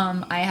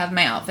 I have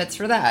my outfits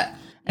for that.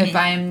 If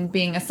I'm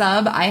being a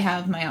sub, I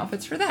have my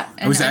outfits for that.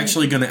 And I was I'm-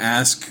 actually going to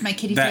ask my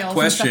kitty that tails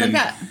question. and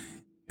stuff like that.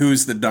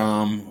 who's the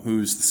dom,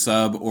 who's the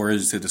sub, or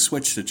is it a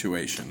switch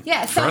situation?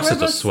 Yeah, so For us, we're it's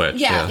a both- switch,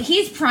 Yeah, yeah.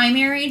 he's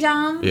primary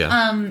dom.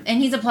 Yeah.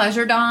 And he's a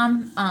pleasure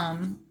dom.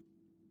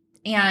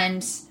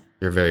 And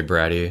You're very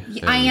bratty.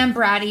 I and- am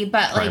bratty,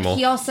 but like Primal.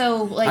 he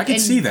also like I can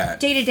see that.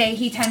 day to day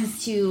he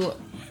tends to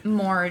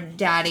more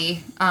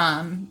daddy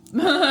and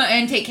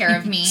take care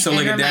of me. So and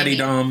like a remind daddy me.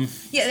 dom.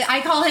 Yeah,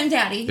 I call him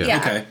daddy. Yeah. Yeah.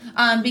 Okay.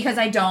 Because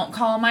I don't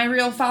call my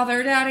real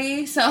father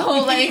daddy,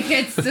 so like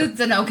it's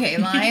an okay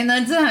line.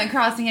 That's not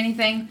crossing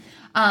anything.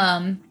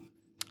 And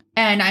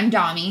I'm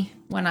dommy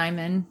when I'm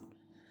in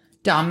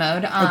dom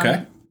mode.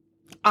 Okay.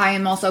 I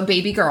am also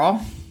baby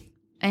girl,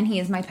 and he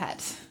is my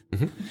pet.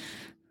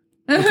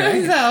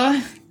 Okay.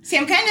 So See,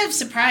 I'm kind of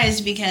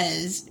surprised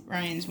because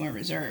Ryan's more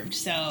reserved.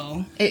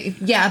 So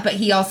yeah, but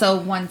he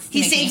also wants to He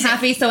make me saves it.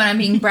 happy. So when I'm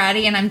being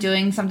bratty and I'm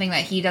doing something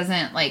that he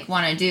doesn't like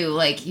want to do,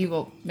 like he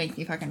will make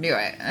me fucking do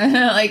it.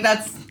 Like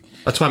that's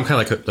That's why I'm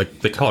kind of like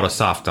they call it a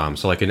soft dom.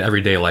 So like in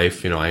everyday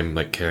life, I'm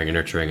like caring and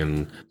nurturing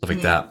and stuff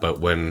like that. But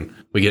when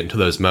we get into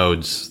those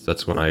modes,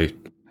 that's when I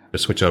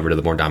just switch over to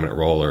the more dominant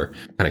role or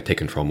kind of take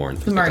control more. And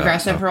the more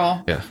aggressive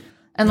role. Yeah.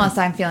 Unless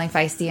I'm feeling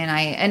feisty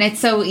and it's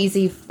so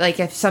easy. Like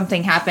if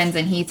something happens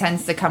and he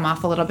tends to come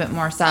off a little bit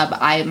more sub,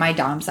 my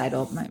dom side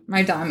will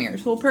my dom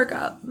ears will perk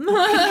up, and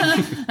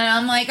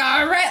I'm like,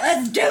 all right,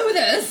 let's do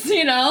this.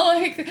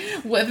 Like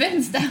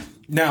whipping stuff.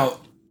 Now,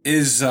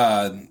 is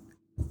there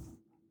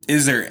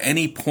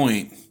any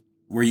point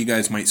where you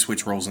guys might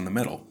switch roles in the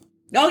middle?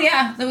 Oh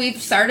yeah, we've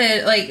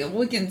started. Like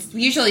we can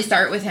usually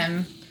start with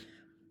him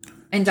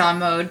in dom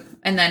mode,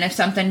 and then if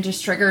something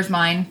just triggers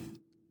mine.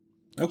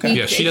 Okay.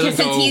 Yeah, she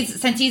doesn't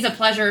Since he's a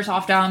pleasure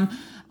soft dom,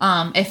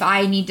 if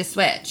I need to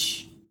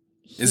switch,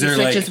 he Is there,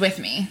 switches like- with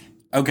me.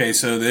 Okay,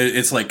 so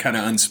it's like kind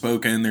of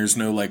unspoken. There's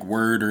no like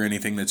word or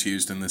anything that's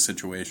used in this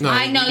situation. No.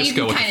 I know just you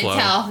go can with the kind of flow.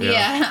 tell.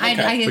 Yeah.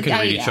 I We can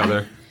read each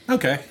other.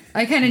 Okay.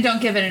 I kind of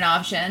don't give it an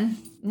option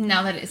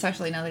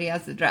especially now that he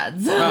has the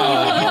dreads.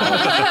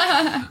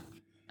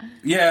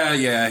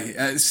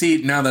 Yeah.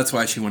 See, now that's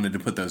why she wanted to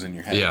put those in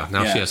your head. Yeah.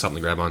 Now she has something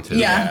to grab onto.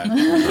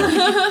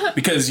 Yeah.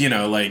 Because I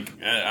don't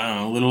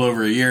know, a little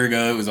over a year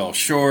ago, it was all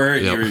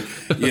short. Yep.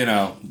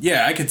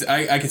 Yeah, I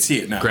could see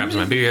it now. Grabs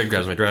my beard,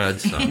 grabs my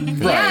dreads. So. Right.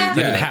 Yeah. I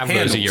didn't have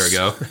those a year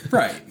ago.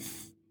 Right.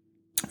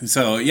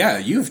 So yeah,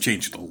 you've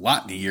changed a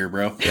lot in a year,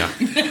 bro. Yeah.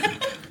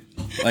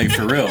 Like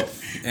for real.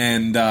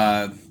 And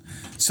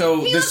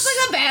so He this,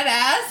 looks like a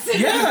badass.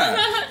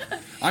 yeah.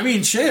 I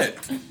mean, shit.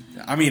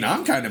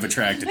 I'm kind of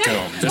attracted to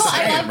him. Just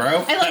saying,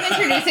 bro. I love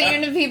introducing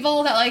him to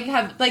people that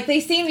have they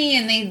see me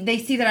and they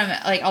see that I'm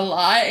like a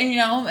lot,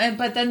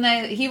 but then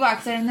he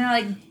walks in and they're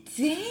like,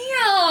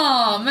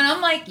 damn, and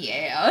I'm like,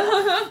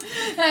 yeah,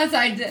 yes,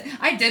 I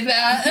did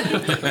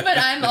that, but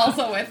I'm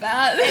also with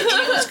that. And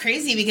it was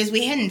crazy because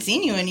we hadn't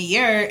seen you in a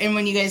year, and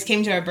when you guys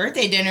came to our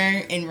birthday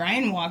dinner and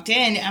Ryan walked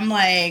in, I'm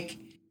like,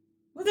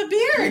 with a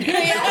beard.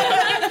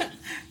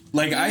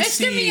 Like I Mr.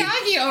 see,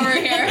 Miyagi over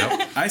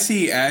here. I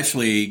see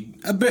Ashley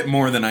a bit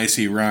more than I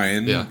see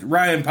Ryan. Yeah.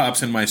 Ryan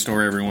pops in my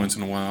store every once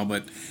in a while,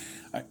 but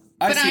But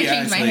I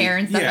change my hair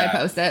and stuff, I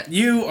post it.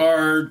 You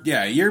are,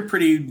 you're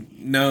pretty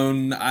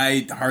known.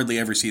 I hardly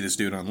ever see this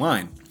dude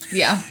online.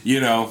 Yeah. He's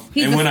and a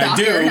when I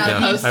do, stalker, not a Yeah.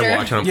 poster. I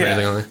watch. I don't put Yeah.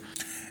 anything on there.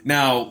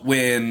 now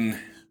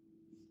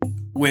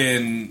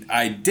when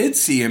I did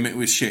see him, it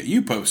was shit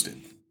you posted.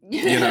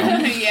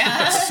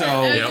 Yeah.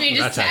 So It was me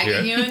just that's tagging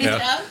accurate. you and Yeah.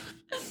 stuff.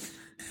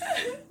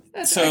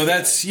 So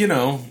that's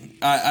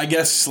I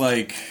guess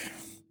like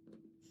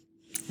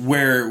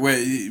where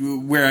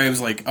I was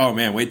like, oh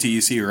man, wait till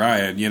you see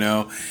Ryan,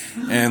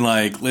 and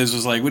like Liz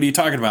was like, what are you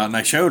talking about? And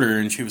I showed her,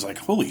 and she was like,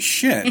 holy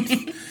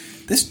shit,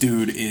 this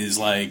dude is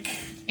like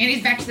And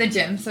he's back to the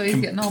gym, so he's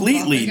getting all buff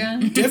completely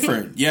again.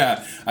 different.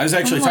 Yeah, I was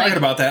actually I'm like- talking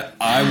about that.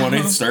 I want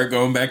to start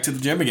going back to the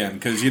gym again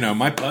because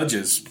my pudge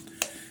is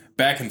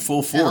back in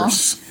full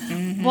force.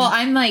 Well,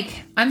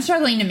 I'm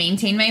struggling to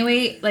maintain my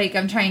weight. Like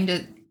I'm trying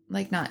to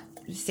not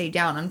stay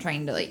down. I'm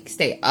trying to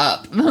stay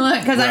up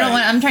because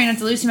I'm trying not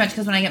to lose too much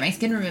because when I get my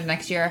skin removed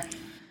next year,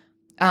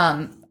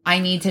 I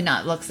need to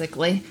not look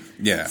sickly.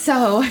 Yeah.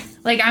 So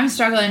I'm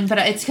struggling, but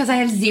it's because I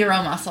have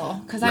zero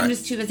muscle because I'm Right.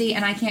 just too busy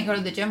and I can't go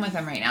to the gym with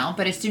him right now.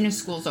 But as soon as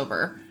school's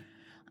over,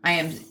 I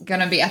am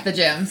gonna be at the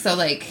gym. So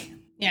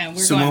Yeah, we're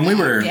So going when we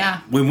back. were Yeah.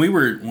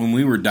 when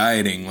we were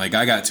dieting, I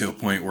got to a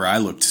point where I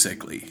looked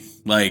sickly.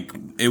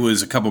 It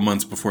was a couple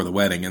months before the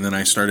wedding, and then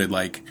I started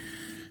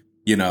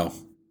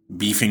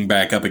beefing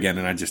back up again,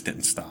 and I just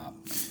didn't stop.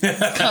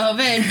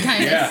 COVID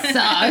kind Yeah. of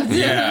sucked.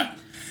 Yeah,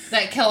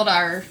 That killed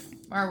our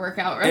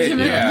workout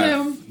regimen too.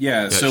 yeah.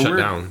 Yeah, So it shut we're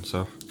down.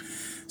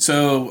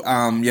 So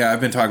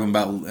I've been talking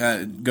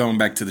about going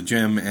back to the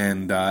gym,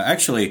 and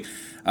actually,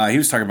 he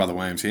was talking about the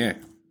YMCA.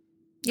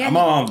 Yeah, I'm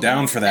all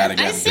down for that I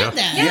again. said Yeah.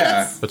 that.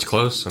 Yeah, it's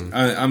close. And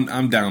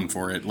I'm down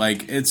for it.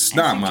 It's I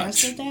not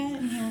much. suggested that,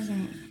 and he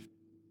wasn't.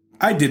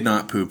 I did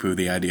not poo-poo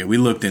the idea. We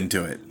looked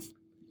into it.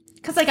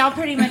 Because I'll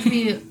pretty much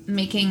be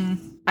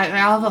making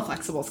I'll have a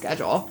flexible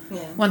schedule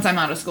once I'm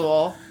out of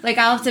school. Like,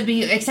 I'll have to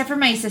be, except for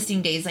my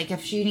assisting days, like,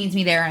 if she needs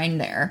me there, I'm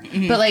there.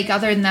 But, like,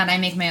 other than that, I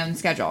make my own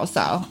schedule,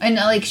 so. And,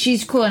 like,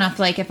 she's cool enough,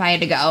 like, if I had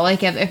to go,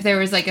 like, if there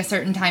was, like, a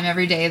certain time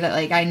every day that,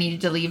 like, I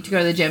needed to leave to go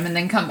to the gym and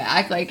then come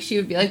back, like, she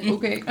would be like,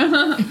 okay.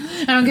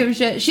 I don't give a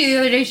shit. The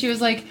other day, she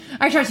was like,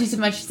 I trust you so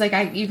much. She's like,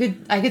 I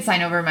could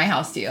sign over my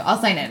house to you. I'll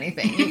sign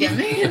anything you give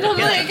me. And I'm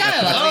like,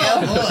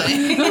 I love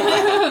you.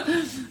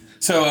 boy.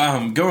 So,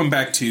 going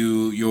back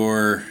to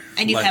your...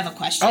 I do have a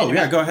question. Oh,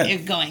 yeah, go ahead.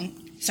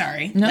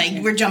 Sorry. No.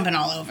 Like, we're jumping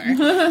all over.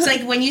 So,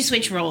 like, when you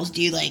switch roles,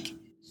 do you, like,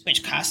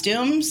 switch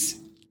costumes?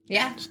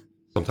 Yeah.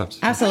 Sometimes.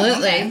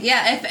 Absolutely. Okay.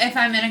 Yeah, if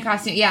I'm in a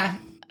costume, yeah.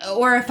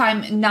 Or if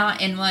I'm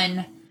not in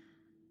one,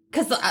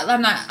 because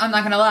I'm not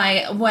gonna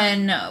lie,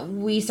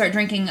 when we start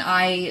drinking,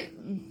 I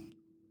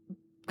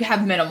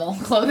have minimal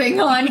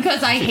clothing on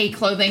because I hate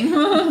clothing.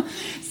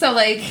 So,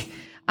 like,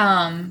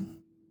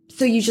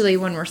 so usually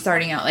when we're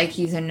starting out, like,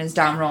 he's in his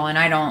dom role, and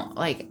I don't,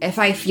 like, if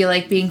I feel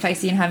like being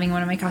feisty and having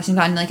one of my costumes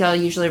on, like, I'll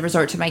usually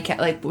resort to my cat,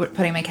 like,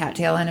 putting my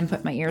cattail in and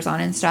put my ears on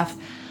and stuff.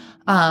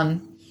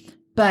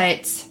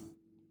 But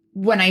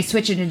when I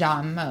switch into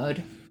dom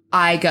mode,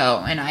 I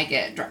go and I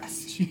get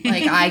dressed.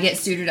 Like, I get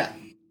suited up.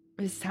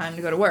 It's time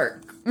to go to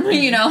work,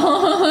 you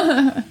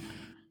know?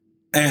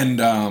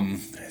 And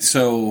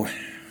so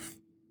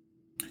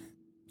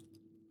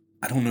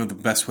I don't know the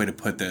best way to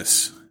put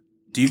this.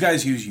 Do you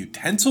guys use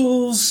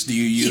utensils? Do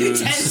you use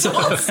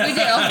Utensils? We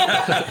do.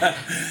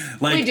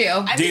 like, We do.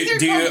 I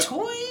think they're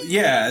called toys.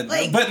 Yeah,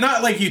 Like- but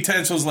not like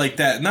utensils like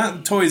that.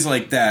 Not toys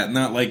like that.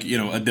 Not like, you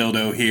know, a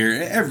dildo here.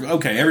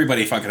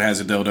 Everybody fucking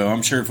has a dildo.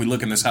 I'm sure if we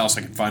look in this house,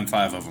 I can find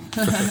 5 of them.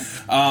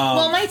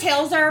 Well, my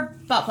tails are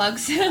butt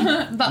plugs.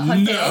 Butt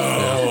plug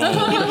tails.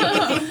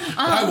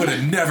 I would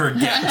have never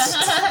guessed.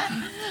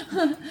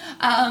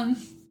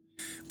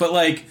 But,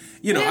 like,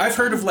 you know, I've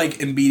heard of, like,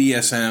 in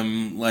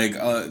BDSM, like,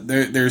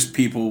 there's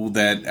people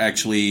that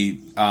actually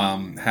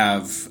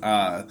have,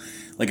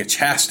 like, a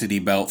chastity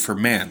belt for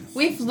men.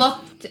 We've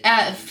looked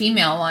at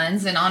female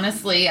ones, and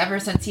honestly,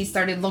 ever since he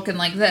started looking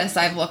like this,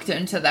 I've looked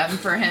into them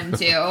for him,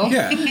 too.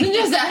 Yeah.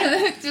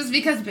 just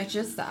because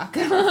bitches suck.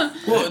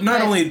 Well,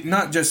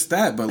 not just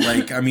that, but,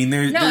 like, I mean,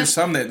 there's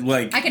some that,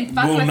 like, I can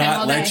fuck will with him not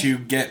all let day. you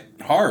get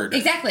hard.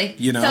 Exactly.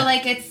 You know? So,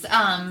 like, it's,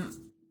 and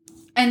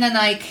then,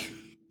 like,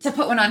 to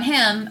put one on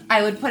him,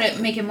 I would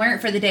make him wear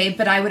it for the day,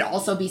 but I would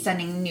also be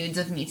sending nudes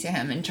of me to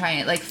him and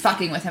trying, like,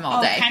 fucking with him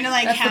all day. Kind of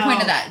like That's how... the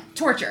point of that.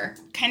 Torture.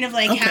 Kind of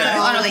like Okay.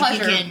 how, On a like,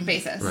 pleasure you can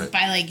basis. Right.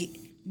 buy, like,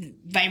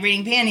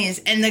 vibrating panties,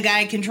 and the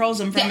guy controls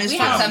them from Yeah, his we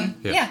phone. have some.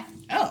 Yeah. Yeah.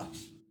 Oh,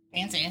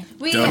 fancy.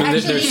 We Dope. I mean,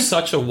 actually... there's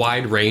such a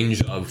wide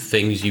range of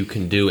things you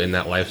can do in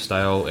that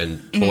lifestyle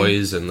and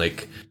toys, and,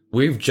 like,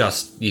 we've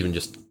just I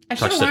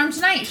should touched have worn the them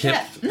tonight. tip.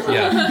 Shit.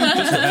 Yeah,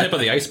 just the tip of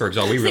the iceberg is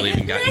all we really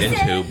even gotten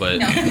into, but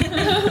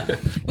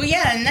Well,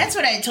 yeah, and that's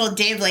what I told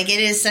Dave. Like, it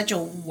is such a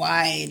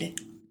wide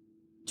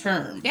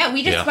term. Yeah,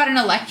 we just Yeah. bought an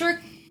electro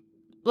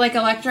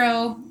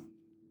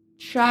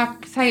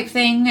shock type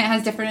thing. It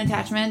has different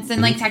attachments,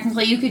 and like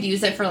technically you could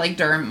use it for like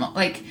derm,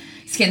 like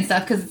skin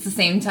stuff, because it's the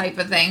same type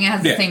of thing. It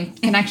has the same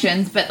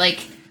connections, but like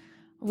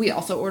we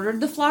also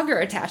ordered the flogger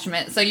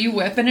attachment, so you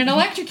whip and it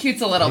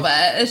electrocutes a little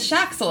bit. It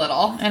shocks a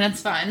little, and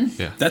it's fun.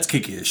 yeah. That's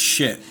kicky as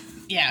shit.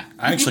 Yeah.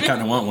 I actually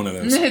kind of want one of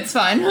those. It's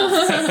fun.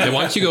 And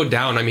once you go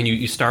down, I mean,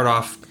 you start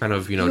off kind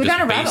of, Go just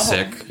down a rabbit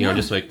basic, hole.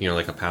 just like,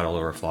 like a paddle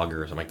or a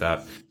flogger or something like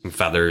that. Some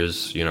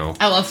feathers,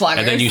 I love floggers.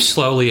 And then you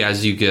slowly,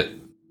 as you get,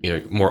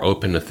 more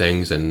open to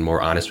things and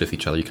more honest with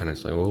each other, you kind of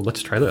say, well,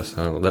 let's try this.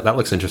 That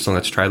looks interesting.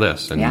 Let's try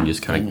this. And you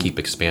just kind of keep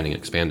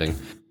expanding.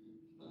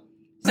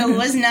 So it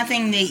was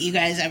nothing that you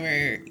guys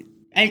ever...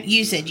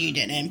 You said you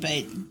didn't,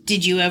 but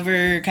did you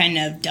ever kind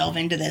of delve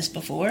into this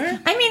before?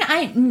 I mean,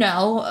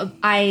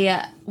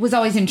 I was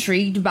always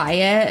intrigued by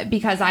it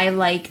because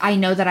I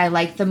know that I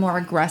like the more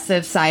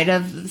aggressive side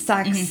of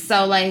sex. Mm-hmm.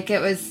 So like it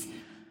was,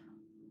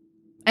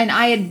 and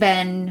I had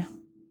been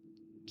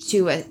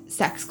to a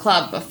sex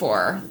club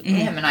before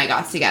him and I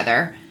got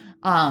together.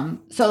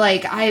 So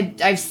like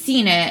I've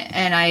seen it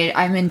and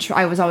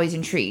I was always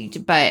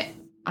intrigued, but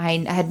I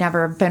had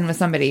never been with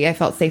somebody I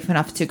felt safe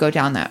enough to go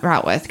down that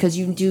route with, because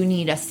you do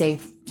need a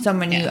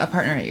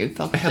partner you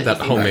feel. I had that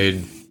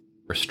homemade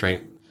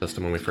restraint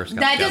system when we first got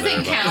That together.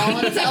 doesn't but-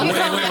 count. Wait.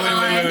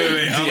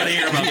 I want to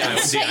hear about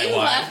this. That you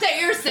left at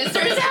your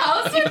sister's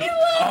house when you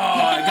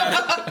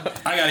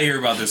left. I got to hear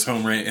about this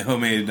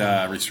homemade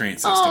restraint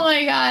system. Oh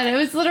my god! It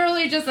was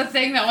literally just a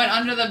thing that went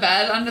under the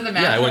bed, under the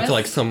mattress. Yeah, I went to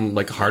like some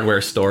like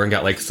hardware store and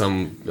got like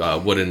some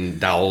wooden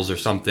dowels or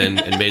something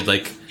and made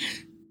like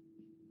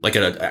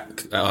an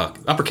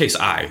uppercase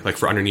I, like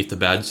for underneath the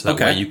bed, so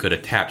that way you could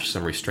attach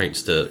some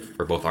restraints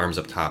for both arms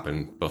up top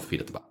and both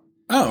feet at the bottom.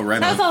 Oh, right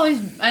That was on. always,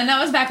 and that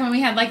was back when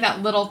we had like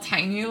that little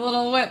tiny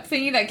little whip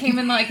thingy that came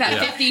in like that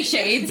 50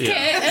 Shades kit.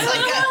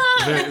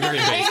 Very, very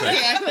basic.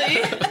 Exactly.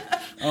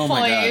 Oh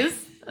my god. Please.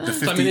 The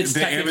 50, So, I mean, it's the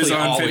technically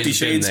Amazon always 50 been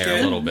Shades there kid?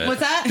 a little bit. What's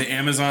that? The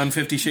Amazon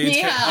 50 Shades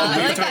kid? Yeah, Oh,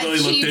 we like totally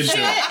that looked cheap into shit.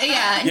 it.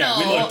 Yeah, Yeah,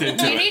 we no. looked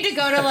into you it. need to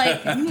go to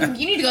like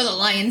you need to go to the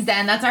Lion's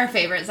Den. That's our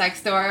favorite sex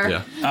store.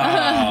 Yeah.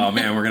 Oh,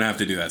 man, we're going to have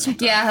to do that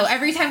sometime. Yeah,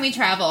 every time we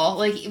travel,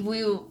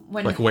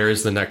 when Like,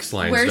 where's the next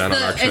Lion's where's Den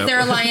on our the trip? is there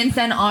a Lion's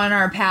Den on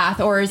our path,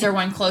 or is there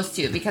one close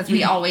to? Because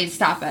we always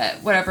stop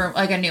at whatever,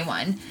 like a new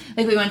one.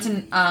 Like we went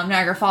to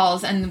Niagara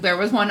Falls, and there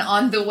was one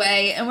on the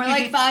way, and we're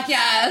like, "Fuck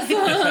yes!"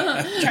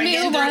 Trying to New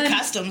get into one.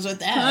 customs with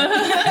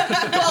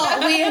that.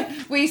 Well,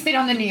 we stayed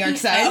on the New York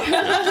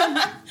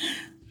side.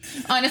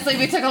 Honestly,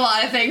 we took a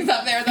lot of things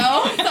up there,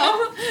 though.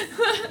 So.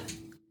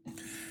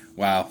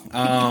 Wow.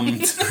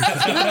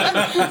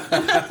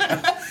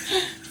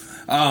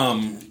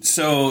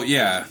 So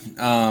yeah.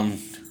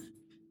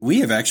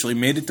 We have actually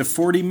made it to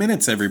 40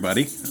 minutes,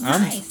 everybody.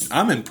 Nice.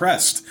 I'm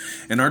impressed.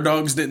 And our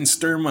dogs didn't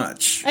stir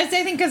much. I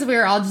think because we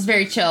were all just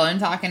very chill and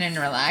talking and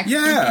relaxed.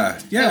 Yeah.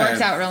 Yeah. It works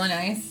out really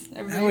nice.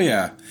 Hell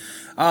yeah.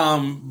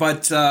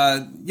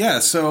 Yeah,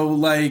 so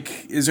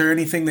like, is there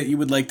anything that you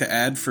would like to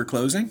add for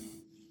closing?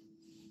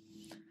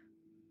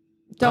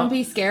 Don't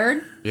be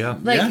scared. Yeah.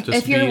 Like Yeah, just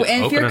if you're be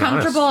open and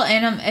comfortable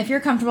if you're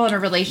comfortable in a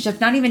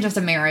relationship, not even just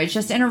a marriage,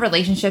 just in a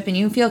relationship, and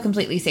you feel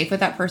completely safe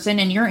with that person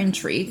and you're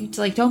intrigued,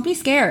 like don't be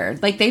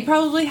scared. Like they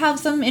probably have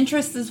some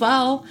interests as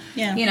well.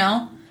 Yeah. You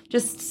know,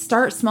 just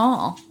start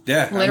small.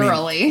 Yeah, I mean-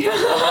 Literally.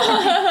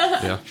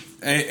 Yeah.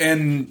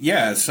 And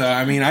yeah, so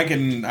I mean,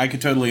 I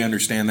could totally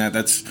understand that.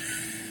 That's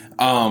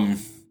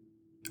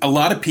a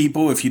lot of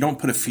people, if you don't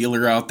put a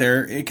feeler out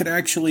there, it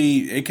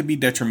could be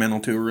detrimental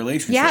to a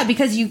relationship. Yeah,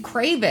 because you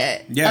crave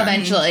it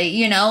eventually,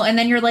 you know, and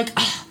then you're like,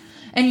 oh,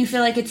 and you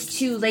feel like it's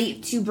too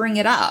late to bring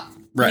it up,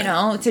 Right. you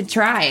know, to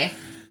try.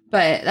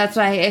 But that's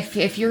why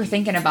if you're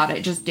thinking about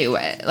it, just do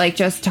it. Like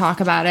just talk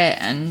about it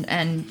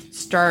and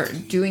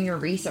start doing your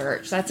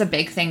research. That's a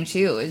big thing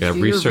too. Is Yeah, do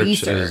your research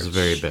is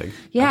very big.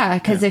 Yeah,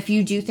 because if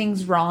you do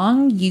things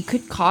wrong, you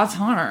could cause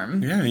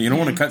harm. Yeah, you don't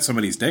want to cut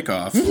somebody's dick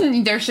off.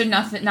 There should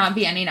not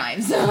be any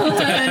knives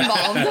involved.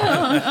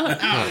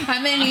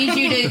 I'm gonna need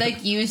you to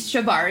like use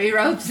shibari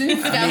ropes and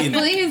stuff, mean,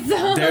 please.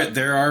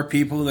 There are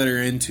people that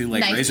are into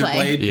like Knife razor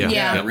play. blade,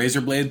 Yeah. razor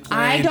blade play.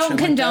 I and don't shit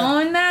like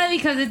condone that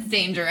because it's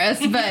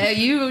dangerous, but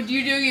you do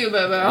you,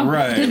 boo boo.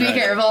 Right, Just be right.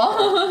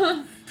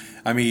 careful.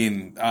 I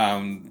mean,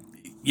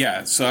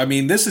 yeah. So I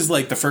mean, this is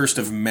like the first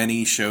of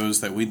many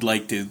shows that we'd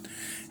like to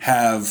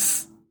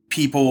have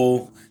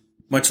people,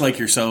 much like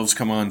yourselves,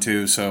 come on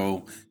to.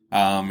 So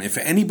if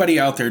anybody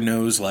out there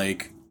knows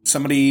like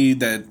somebody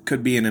that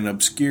could be in an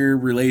obscure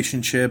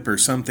relationship or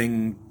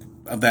something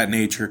of that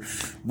nature,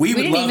 we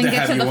would didn't love even to get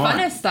have to you the on.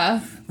 funnest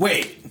stuff.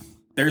 Wait,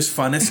 there's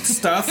funnest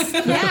stuff,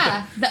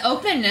 Yeah, the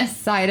openness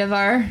side of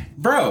our.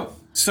 bro.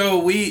 So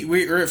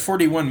we're at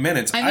 41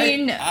 minutes. I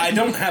mean- I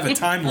don't have a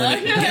time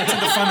limit to get to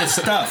the funnest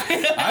stuff.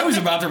 I was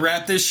about to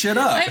wrap this shit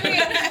up. I mean,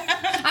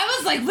 I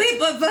was like, wait,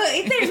 but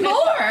there's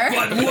more.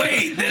 But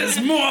wait, there's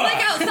more.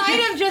 Like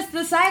outside of just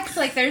the sex,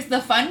 like there's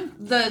the fun,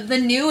 the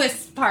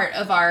newest part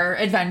of our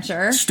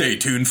adventure. Stay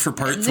tuned for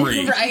part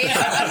 3. Right. Right.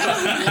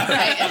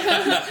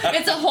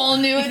 It's a whole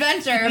new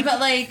adventure. But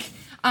like,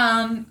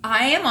 I'm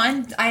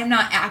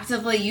not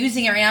actively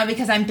using it right now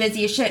because I'm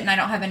busy as shit and I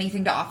don't have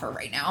anything to offer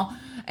right now.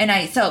 And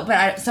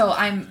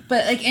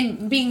but like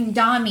in being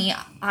Dami,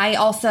 I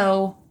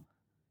also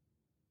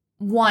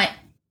want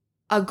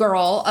a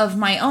girl of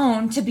my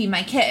own to be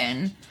my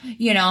kitten,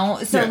 you know?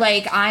 So Yeah.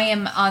 like I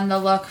am on the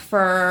look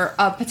for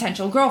a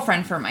potential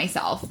girlfriend for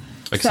myself.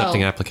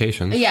 Accepting So-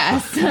 applications.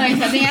 Yes,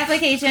 accepting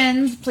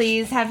applications.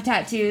 Please have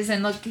tattoos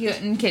and look cute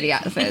in kitty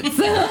outfits.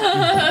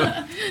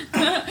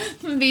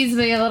 Bees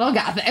be a little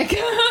gothic.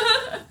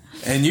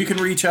 And you can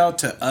reach out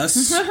to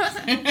us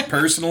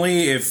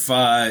personally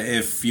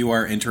if you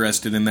are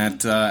interested in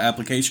that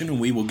application, and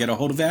we will get a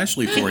hold of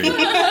Ashley for you.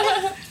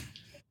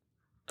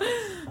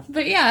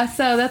 But yeah,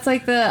 so that's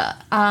like the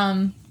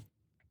So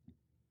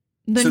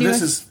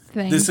newest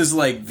thing. this is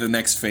like the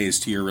next phase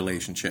to your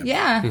relationship.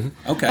 Yeah.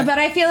 Okay. But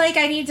I feel like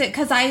I need to,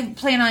 because I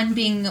plan on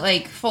being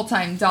like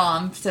full-time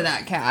dom to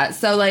that cat.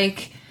 So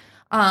like,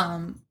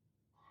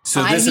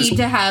 So I this need is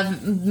to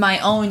have my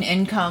own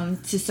income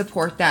to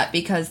support that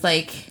because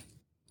like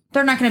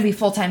they're not going to be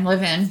full-time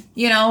live-in,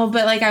 you know,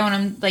 but like I want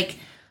them like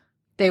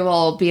they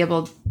will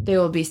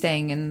be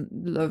staying in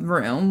the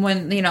room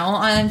when, you know,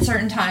 on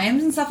certain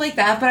times and stuff like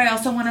that. But I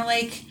also want to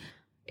like,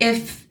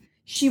 if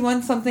she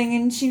wants something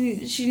and she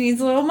needs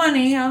a little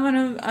money, I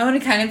want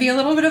to kind of be a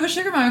little bit of a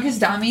sugar mama because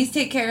doms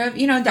take care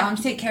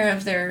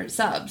of their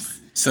subs.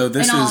 So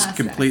this in all is aspects.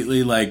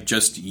 completely like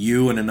just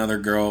you and another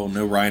girl,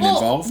 no Ryan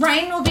involved?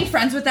 Ryan will be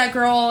friends with that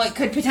girl. It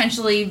could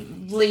potentially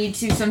lead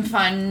to some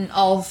fun,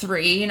 all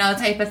three, you know,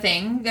 type of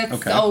thing. That's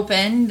Okay.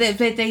 open. That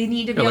they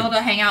need to be able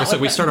to hang out So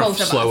with we start off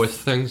both of slow us. with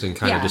things and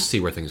kind Yeah. of just see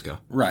where things go.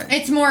 Right.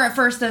 It's more at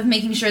first of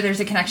making sure there's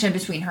a connection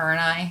between her and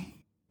I.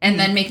 And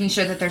then making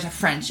sure that there's a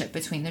friendship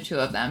between the two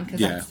of them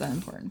because Yeah. that's the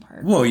important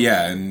part. Well,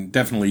 yeah, and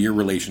definitely your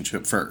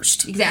relationship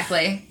first.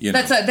 Exactly. You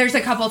know. There's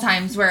a couple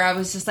times where I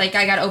was just like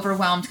I got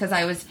overwhelmed because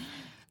I was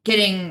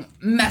getting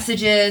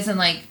messages and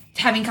like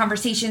having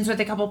conversations with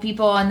a couple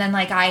people, and then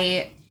like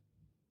I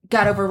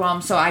got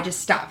overwhelmed, so I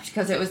just stopped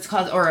because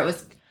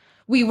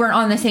we weren't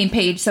on the same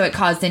page, so it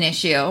caused an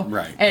issue.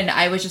 Right. And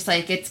I was just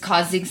like, it's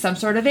causing some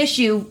sort of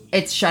issue.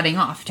 It's shutting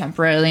off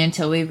temporarily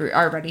until we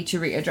are ready to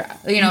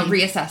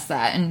reassess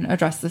that and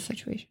address the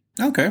situation.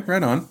 Okay,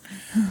 right on.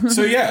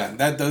 So yeah,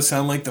 that does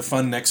sound like the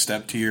fun next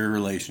step to your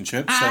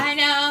relationship. So. I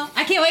know.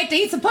 I can't wait to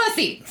eat some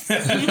pussy.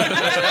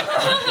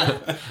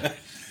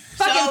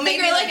 Fucking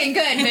finger looking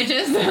good,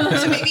 bitches.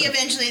 So maybe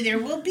eventually there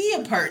will be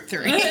a part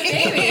 3.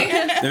 Maybe.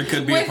 There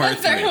could be a part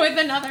 3. With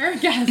another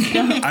guest.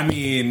 I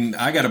mean,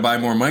 I got to buy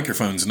more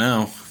microphones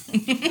now.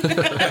 She'll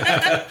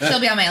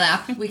be on my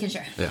lap. We can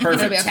share. Yeah.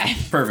 Perfect. It'll be okay.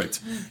 Perfect.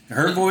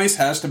 Her voice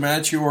has to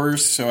match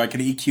yours, so I can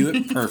EQ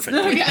it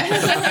perfectly.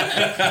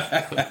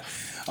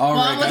 All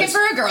right, I'm looking guys.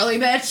 for a girly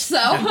bitch,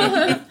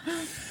 so.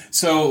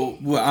 So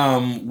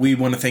we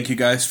want to thank you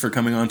guys for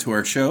coming on to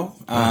our show.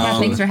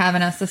 Thanks for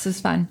having us. This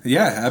was fun.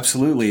 Yeah,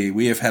 absolutely.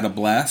 We have had a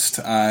blast.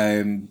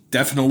 I'm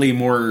definitely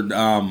more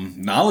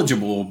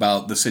knowledgeable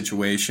about the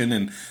situation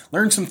and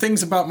learned some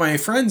things about my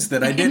friends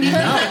that I didn't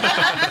know.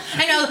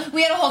 I know.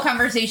 We had a whole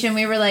conversation.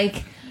 We were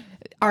like,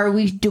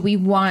 what do we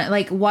want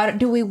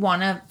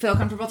to feel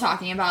comfortable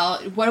talking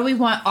about? What do we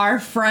want our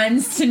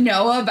friends to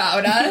know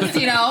about us?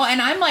 You know?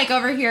 And I'm like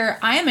over here,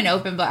 I am an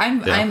open book.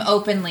 I'm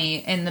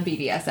openly in the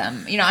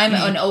BDSM. You know, I'm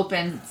an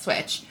open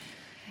switch.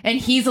 And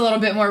he's a little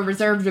bit more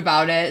reserved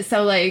about it.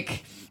 So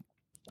like,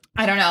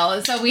 I don't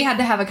know. So we had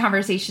to have a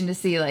conversation to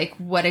see like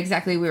what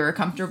exactly we were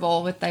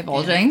comfortable with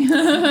divulging.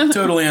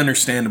 Totally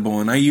understandable.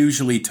 And I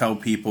usually tell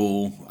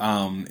people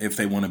if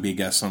they want to be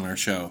guests on our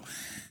show,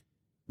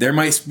 there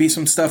might be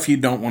some stuff you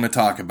don't want to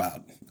talk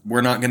about.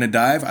 We're not going to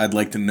dive. I'd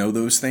like to know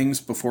those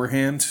things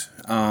beforehand,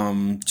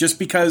 just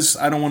because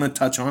I don't want to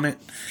touch on it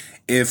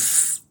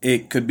if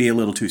it could be a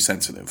little too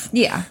sensitive.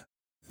 Yeah.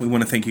 We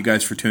want to thank you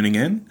guys for tuning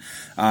in.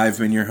 I've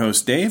been your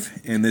host,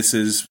 Dave, and this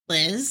is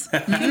Liz.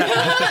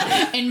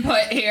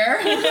 Input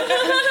here.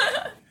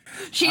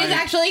 She's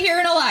actually here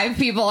in a live,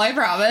 people, I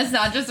promise,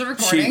 not just a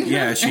recording.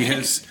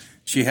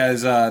 She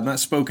has not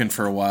spoken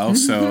for a while,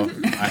 so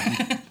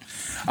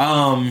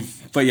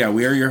but yeah,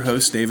 we are your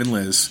hosts, Dave and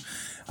Liz.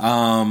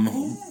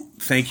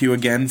 Thank you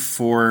again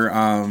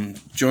for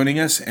joining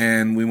us,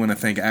 and we want to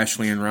thank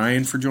Ashley and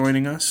Ryan for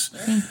joining us.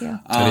 Thank you.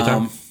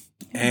 Anytime.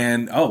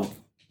 And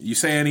you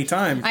say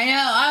anytime. I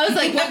know. I was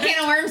like, what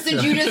can of worms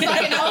did you just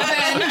fucking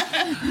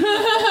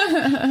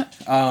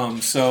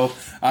open? So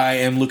I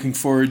am looking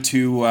forward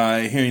to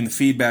hearing the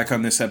feedback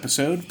on this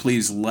episode.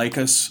 Please like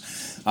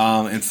us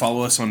and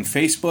follow us on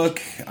Facebook.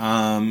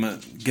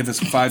 Give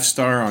us a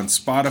 5-star on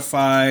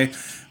Spotify,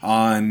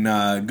 on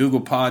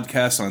Google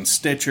Podcasts, on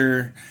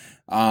Stitcher.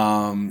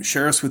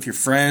 Share us with your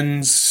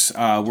friends.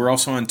 We're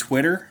also on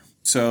Twitter,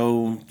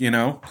 so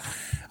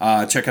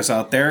check us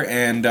out there.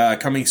 And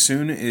coming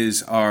soon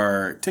is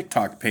our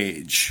TikTok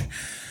page.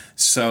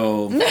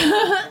 So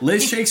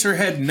Liz shakes her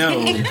head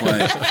no,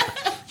 but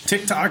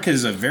TikTok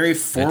is a very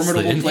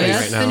formidable place.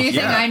 That's right now. the new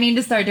thing. Yeah. I need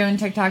to start doing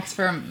TikToks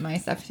for my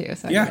stuff too.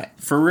 So I get Yeah, it.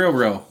 for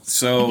real.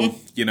 So,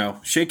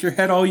 shake your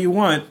head all you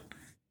want.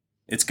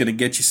 It's going to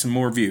get you some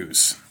more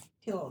views.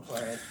 Too old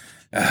for it.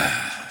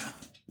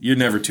 You're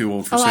never too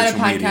old for A lot of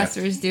social media.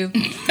 podcasters do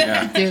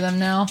Yeah. do them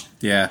now.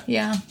 Yeah.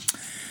 Yeah.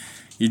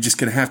 You're just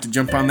going to have to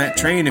jump on that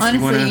train if Honestly,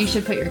 you want you to.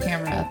 should put your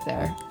camera up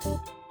there.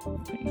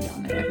 Putting it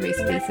down in everybody's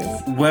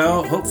faces.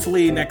 Well,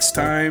 hopefully next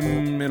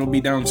time it'll be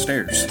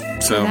downstairs.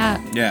 So, that.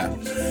 yeah.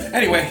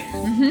 Anyway,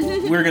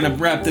 we're going to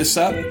wrap this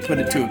up, put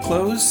it to a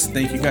close.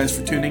 Thank you guys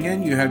for tuning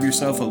in. You have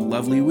yourself a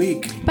lovely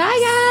week.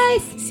 Bye,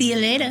 guys. See you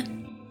later.